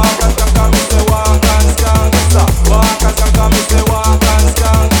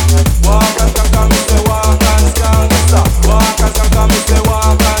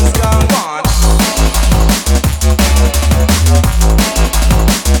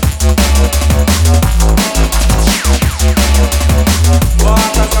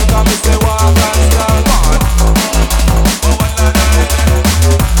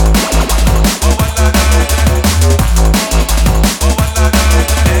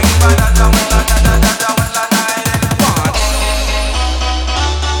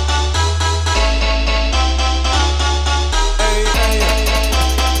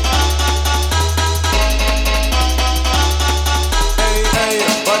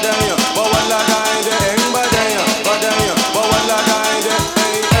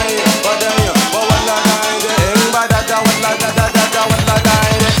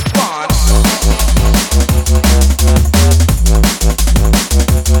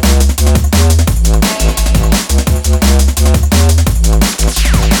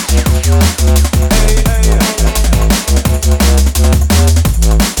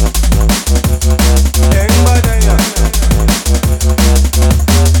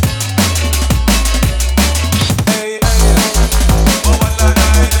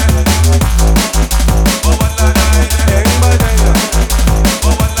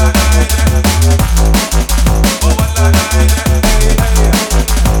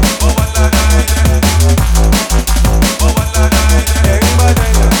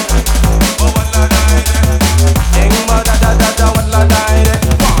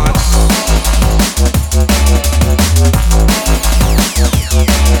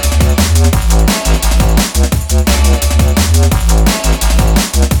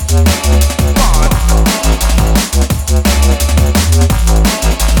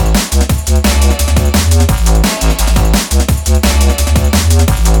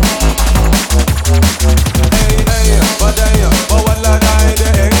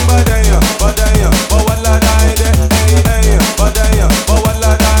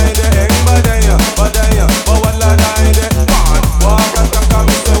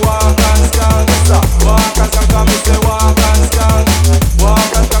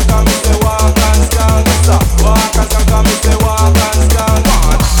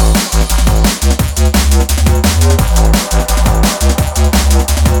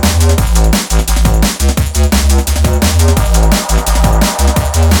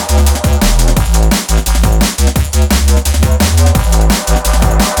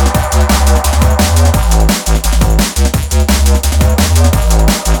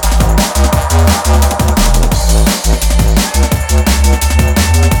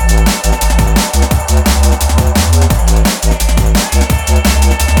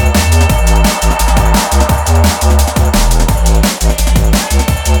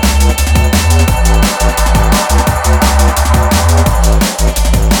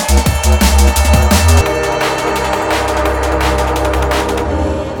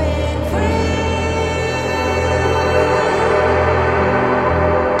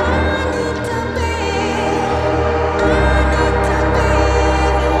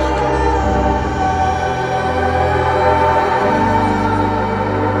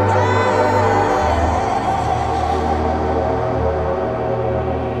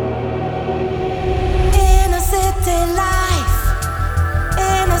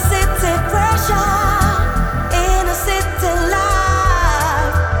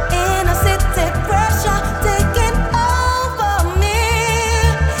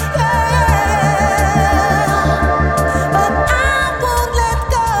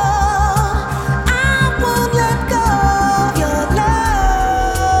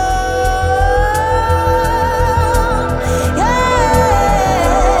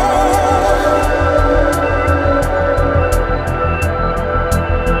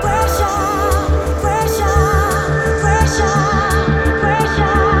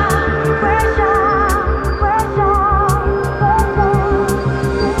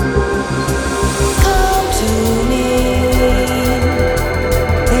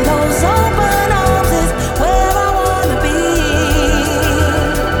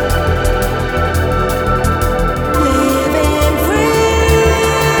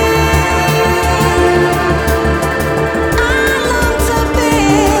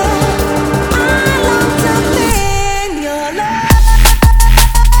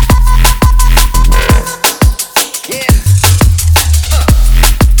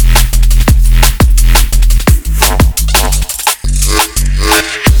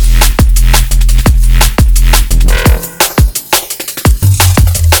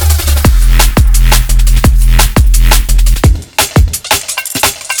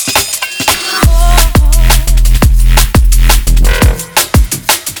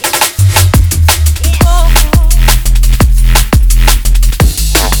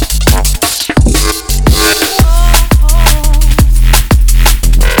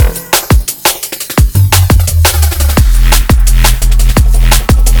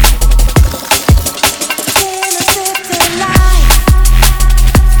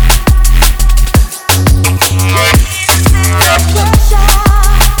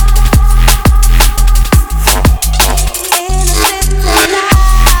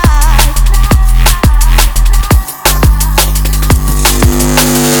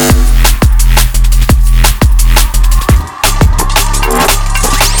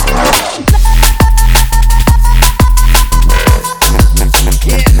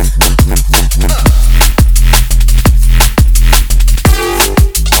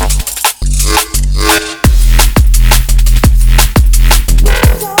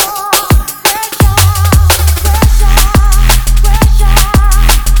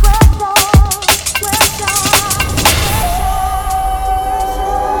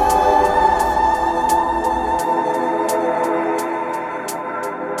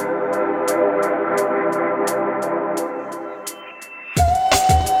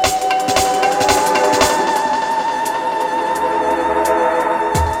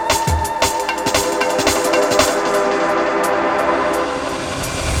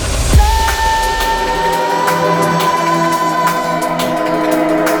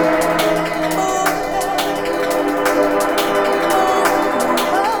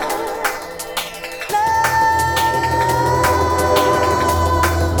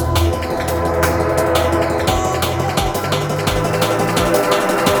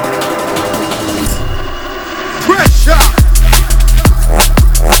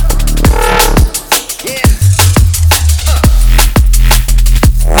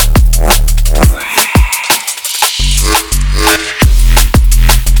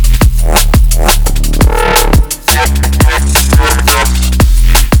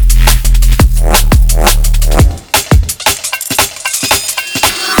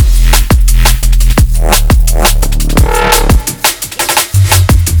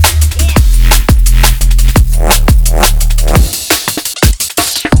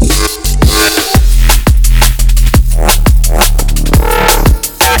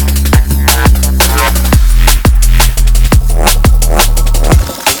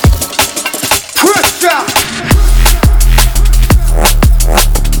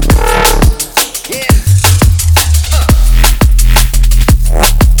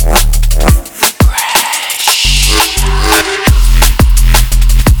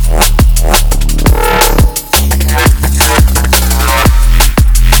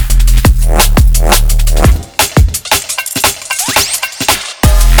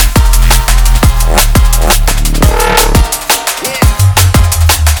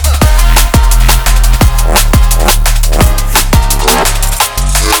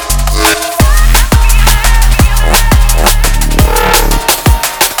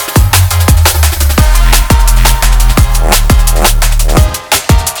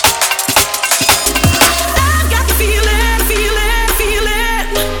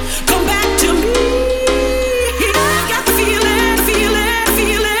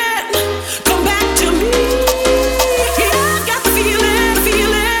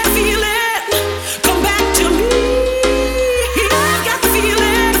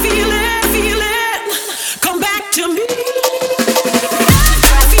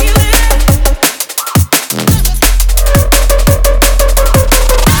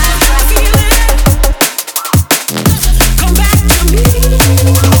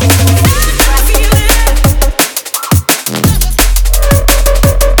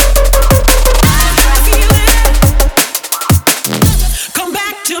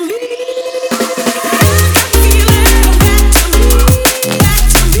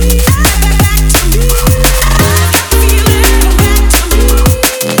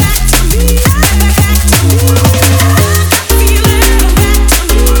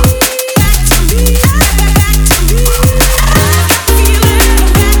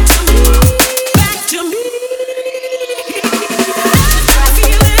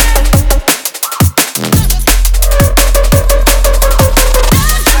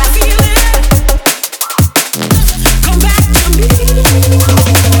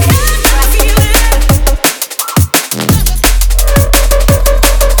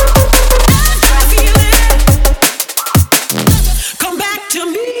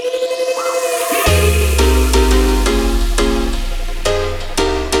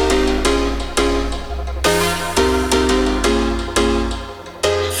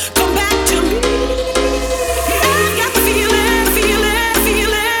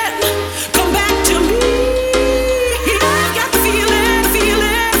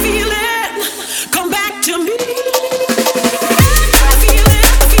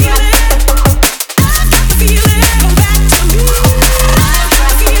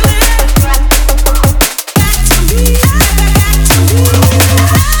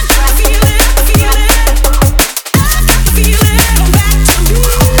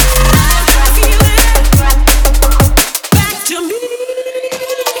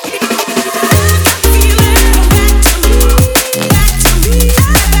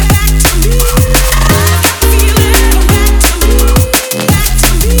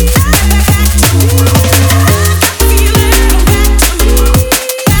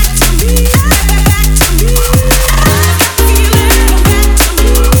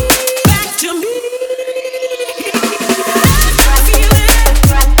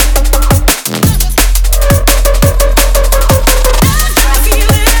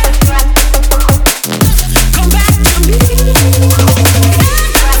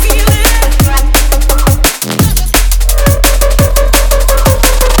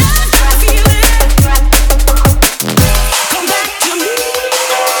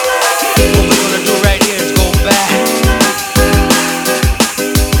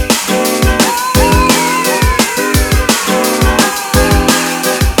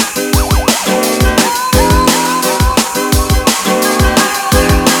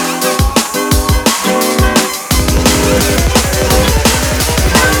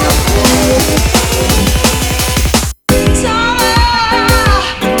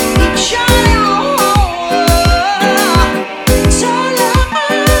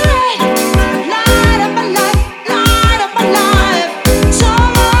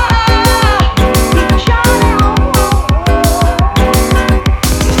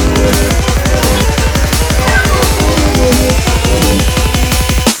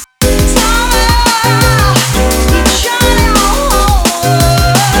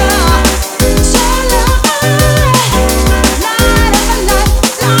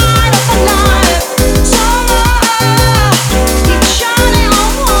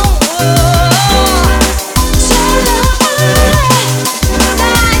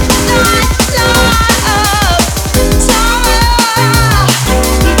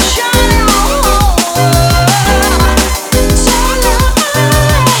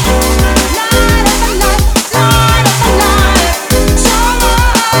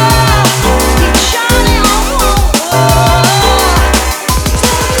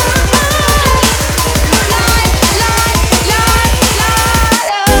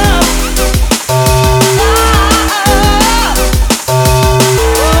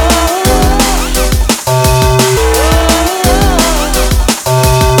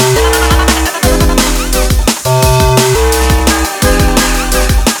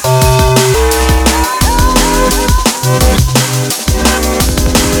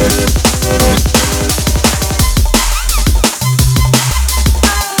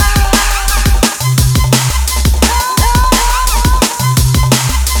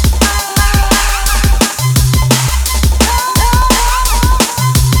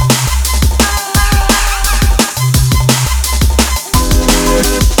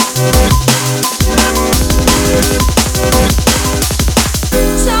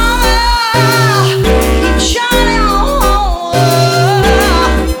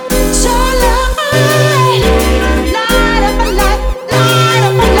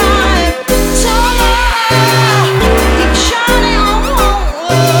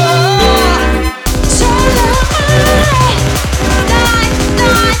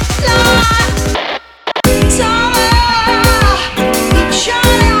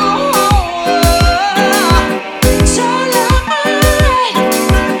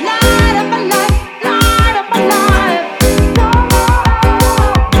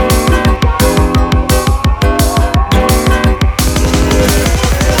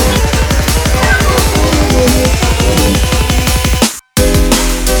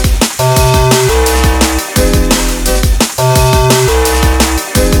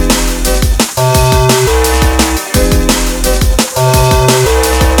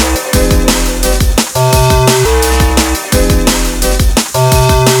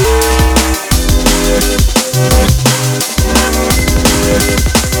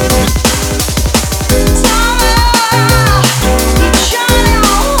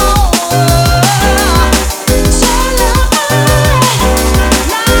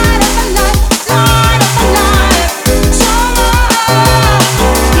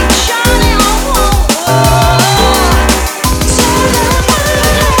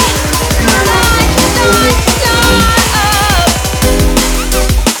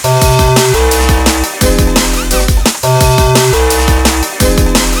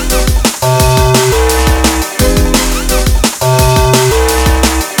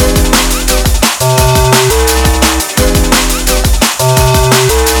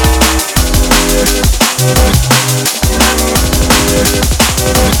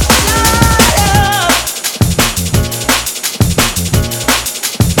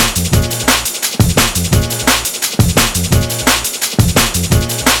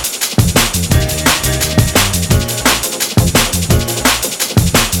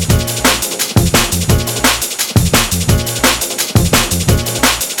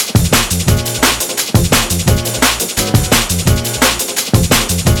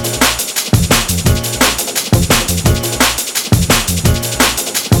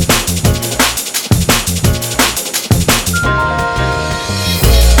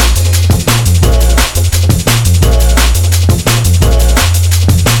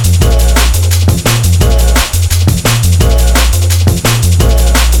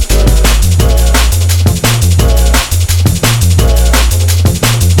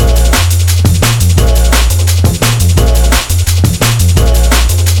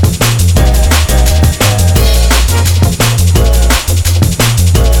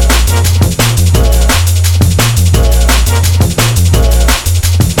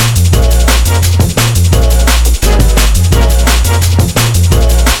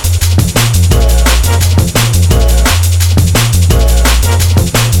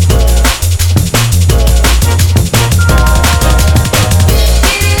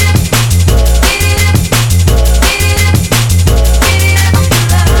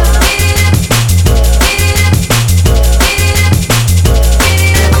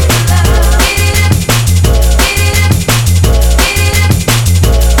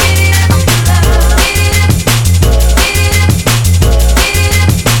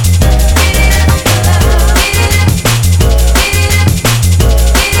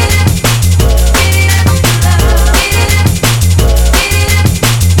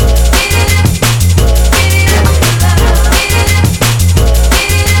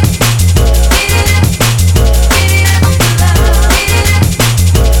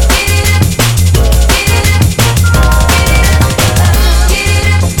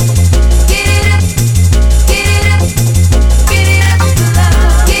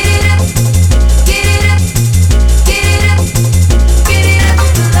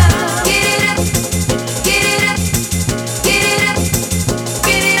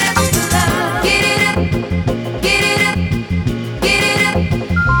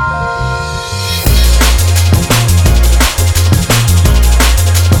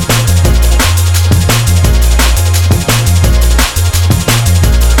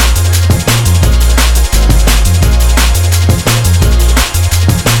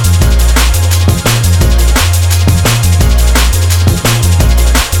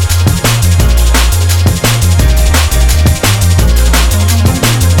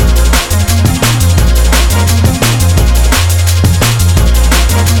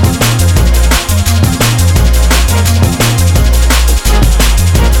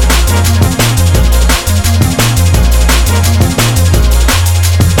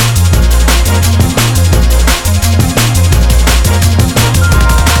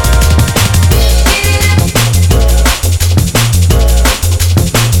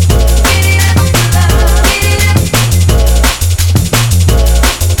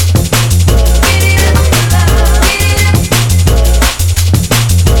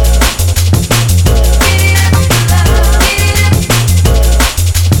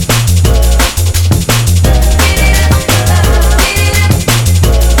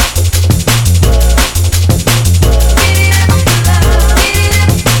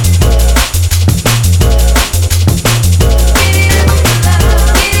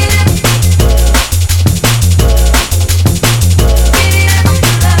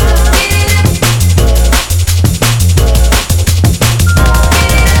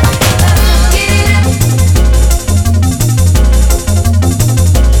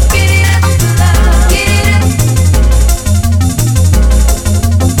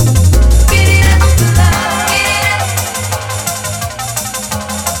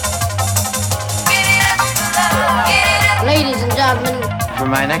 for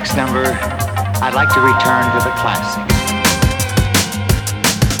my next number, I'd like to return to the classics.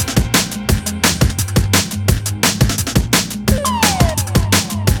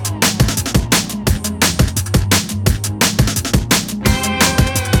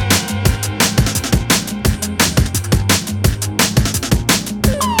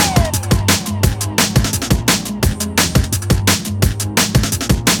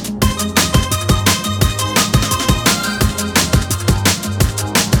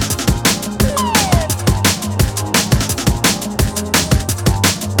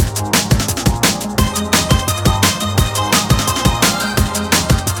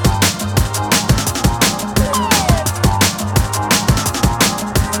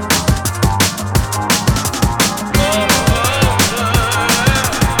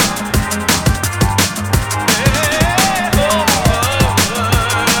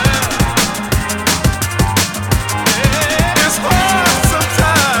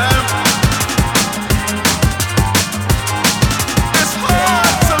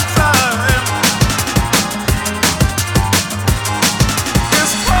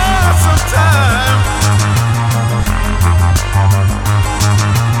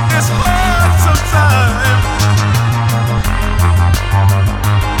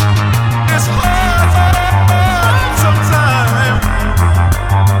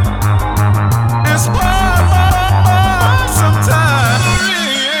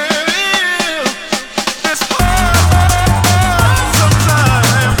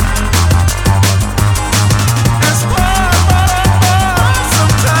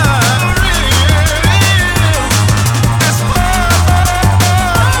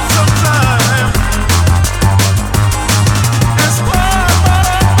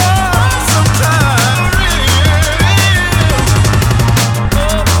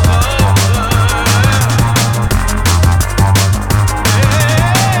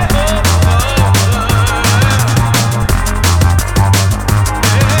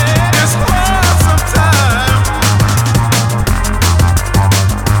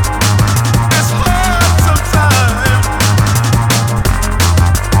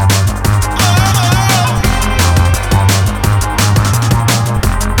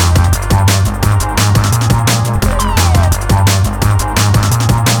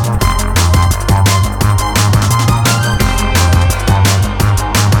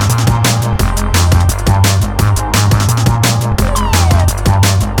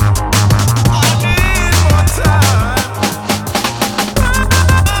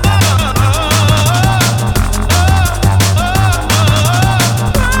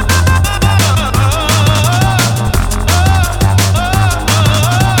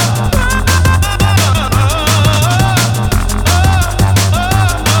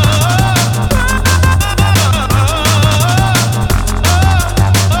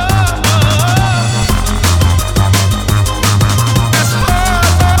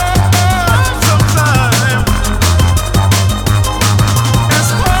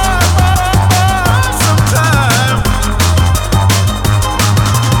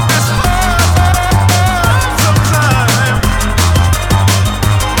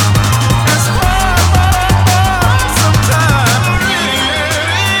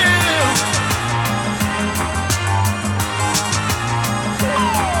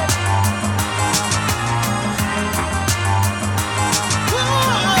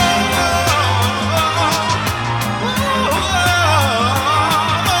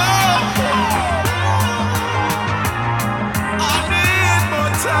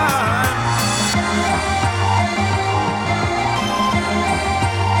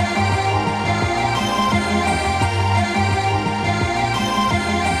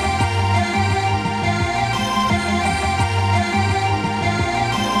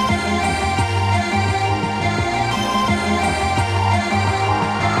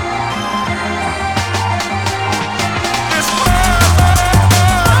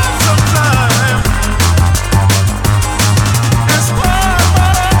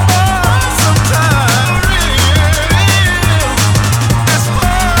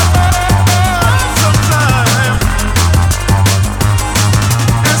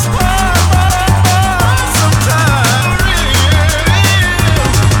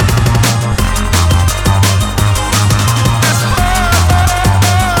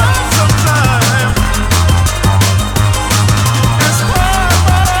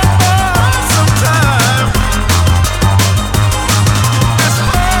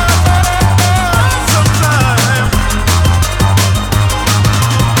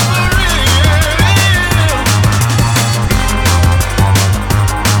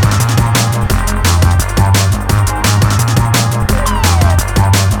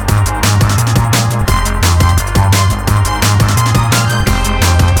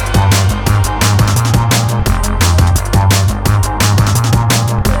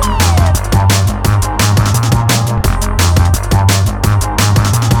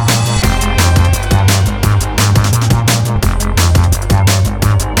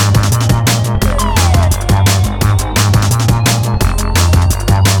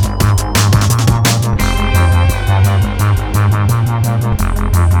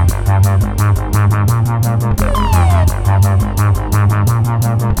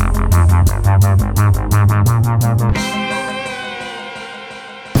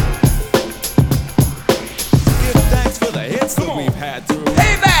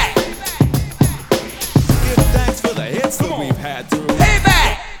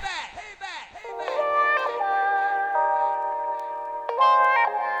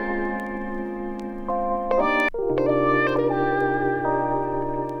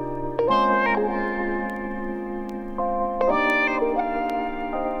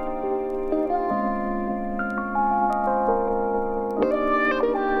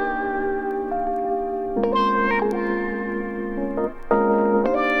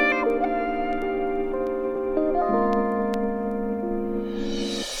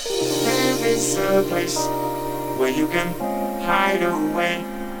 It's a place where you can hide away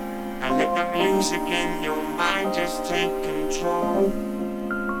and let the music in your mind just take control.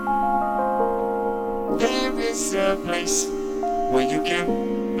 There is a place where you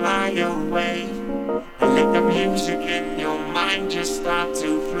can fly away and let the music in your mind just start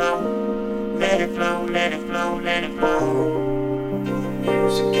to flow. Let it flow, let it flow, let it flow. The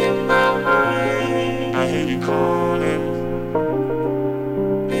music in my mind, I hear you calling.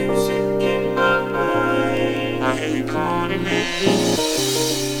 I hear you calling me.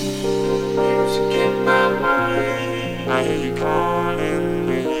 Music in my mind. I hear you calling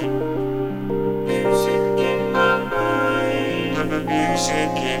me. Music in my mind. And the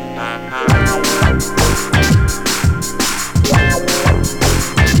music in my mind.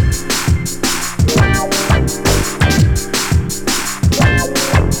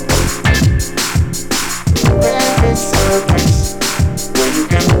 There is a place where you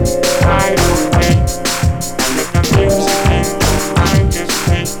can hide away. Music in your mind just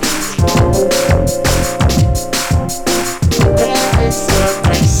take control. There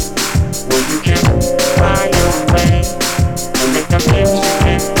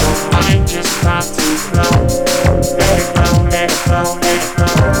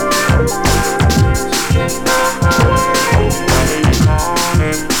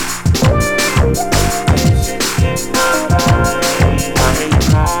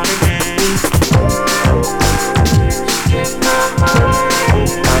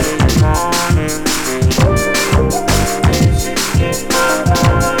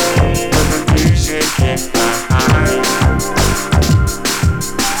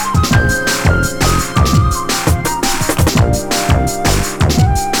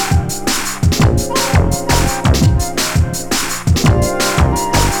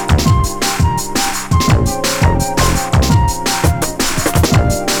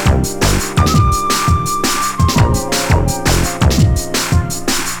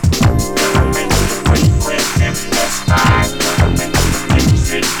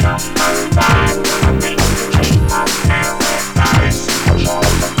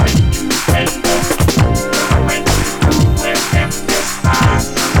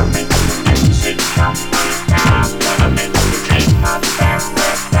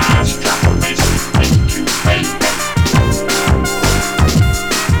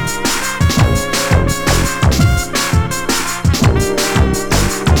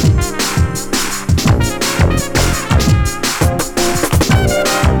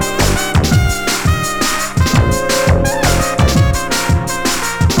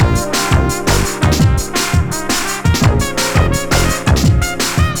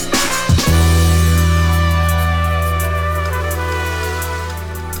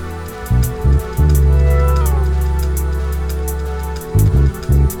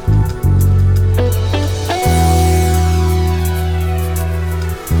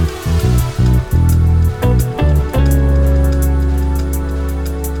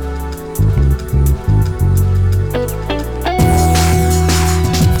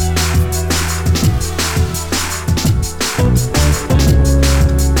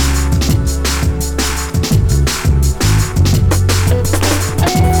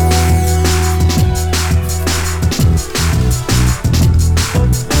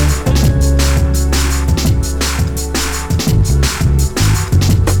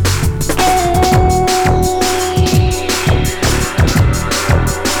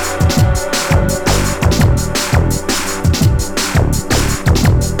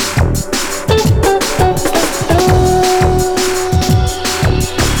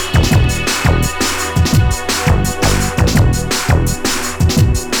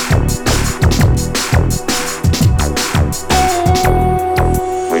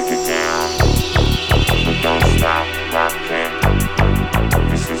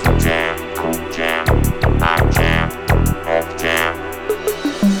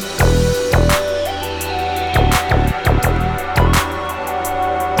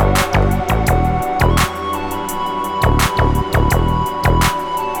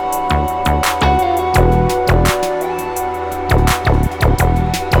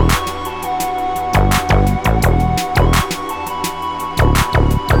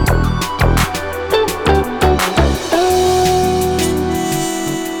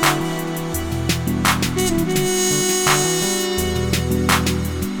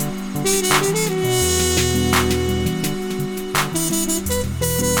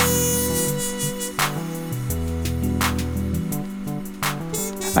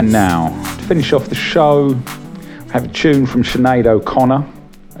And now, to finish off the show, I have a tune from Sinead O'Connor,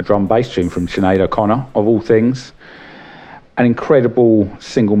 a drum bass tune from Sinead O'Connor, of all things. An incredible,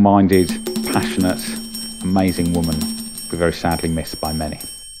 single-minded, passionate, amazing woman, but very sadly missed by many.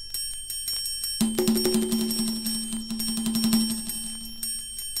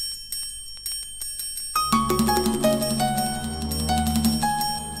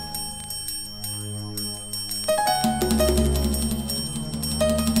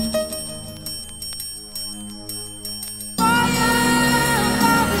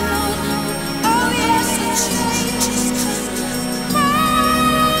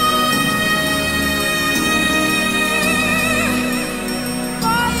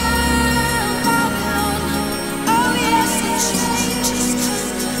 Oh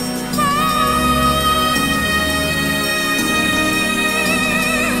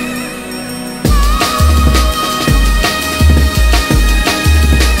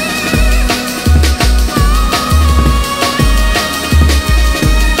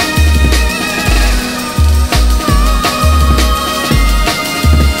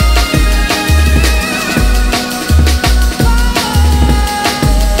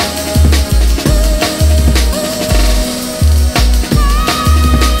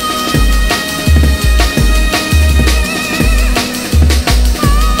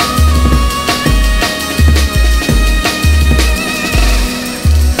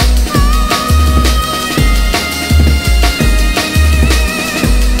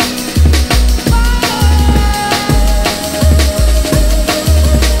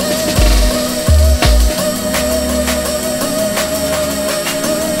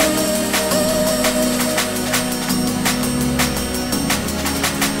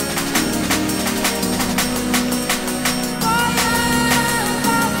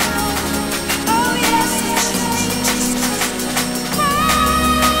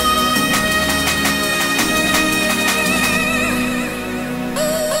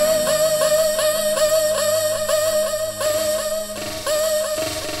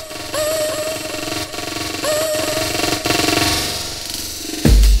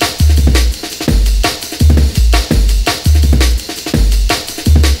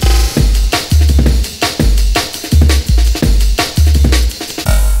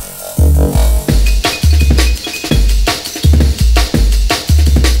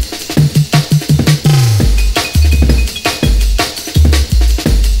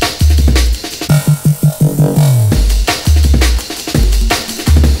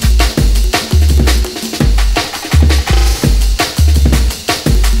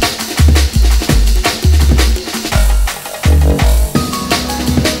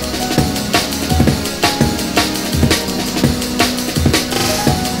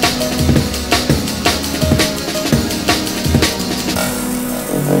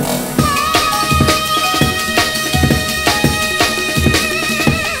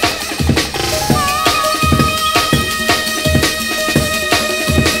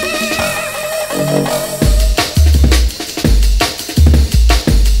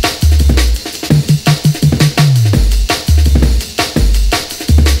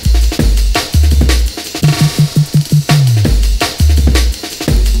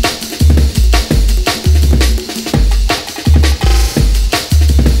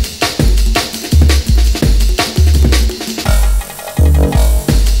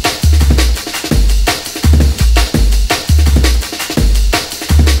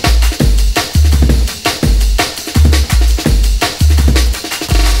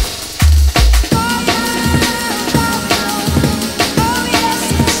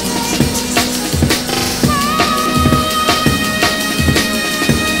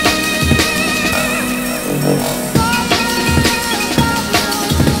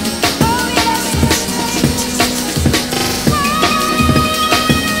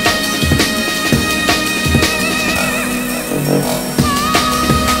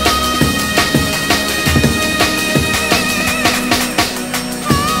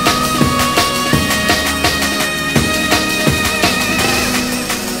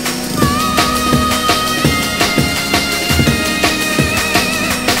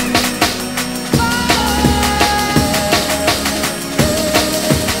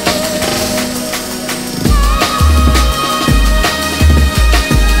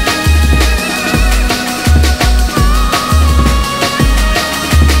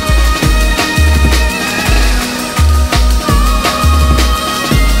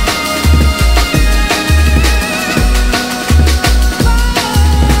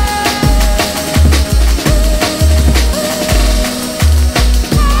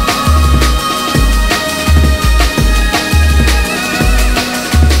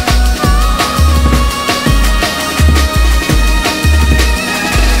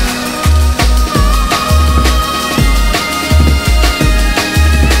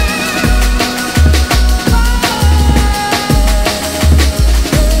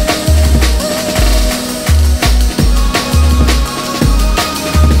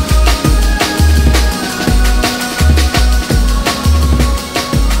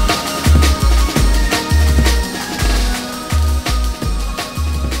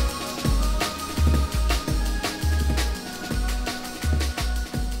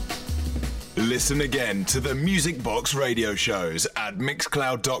Listen again to the Music Box Radio shows at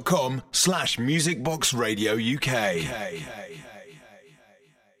mixcloud.com/musicboxradiouk.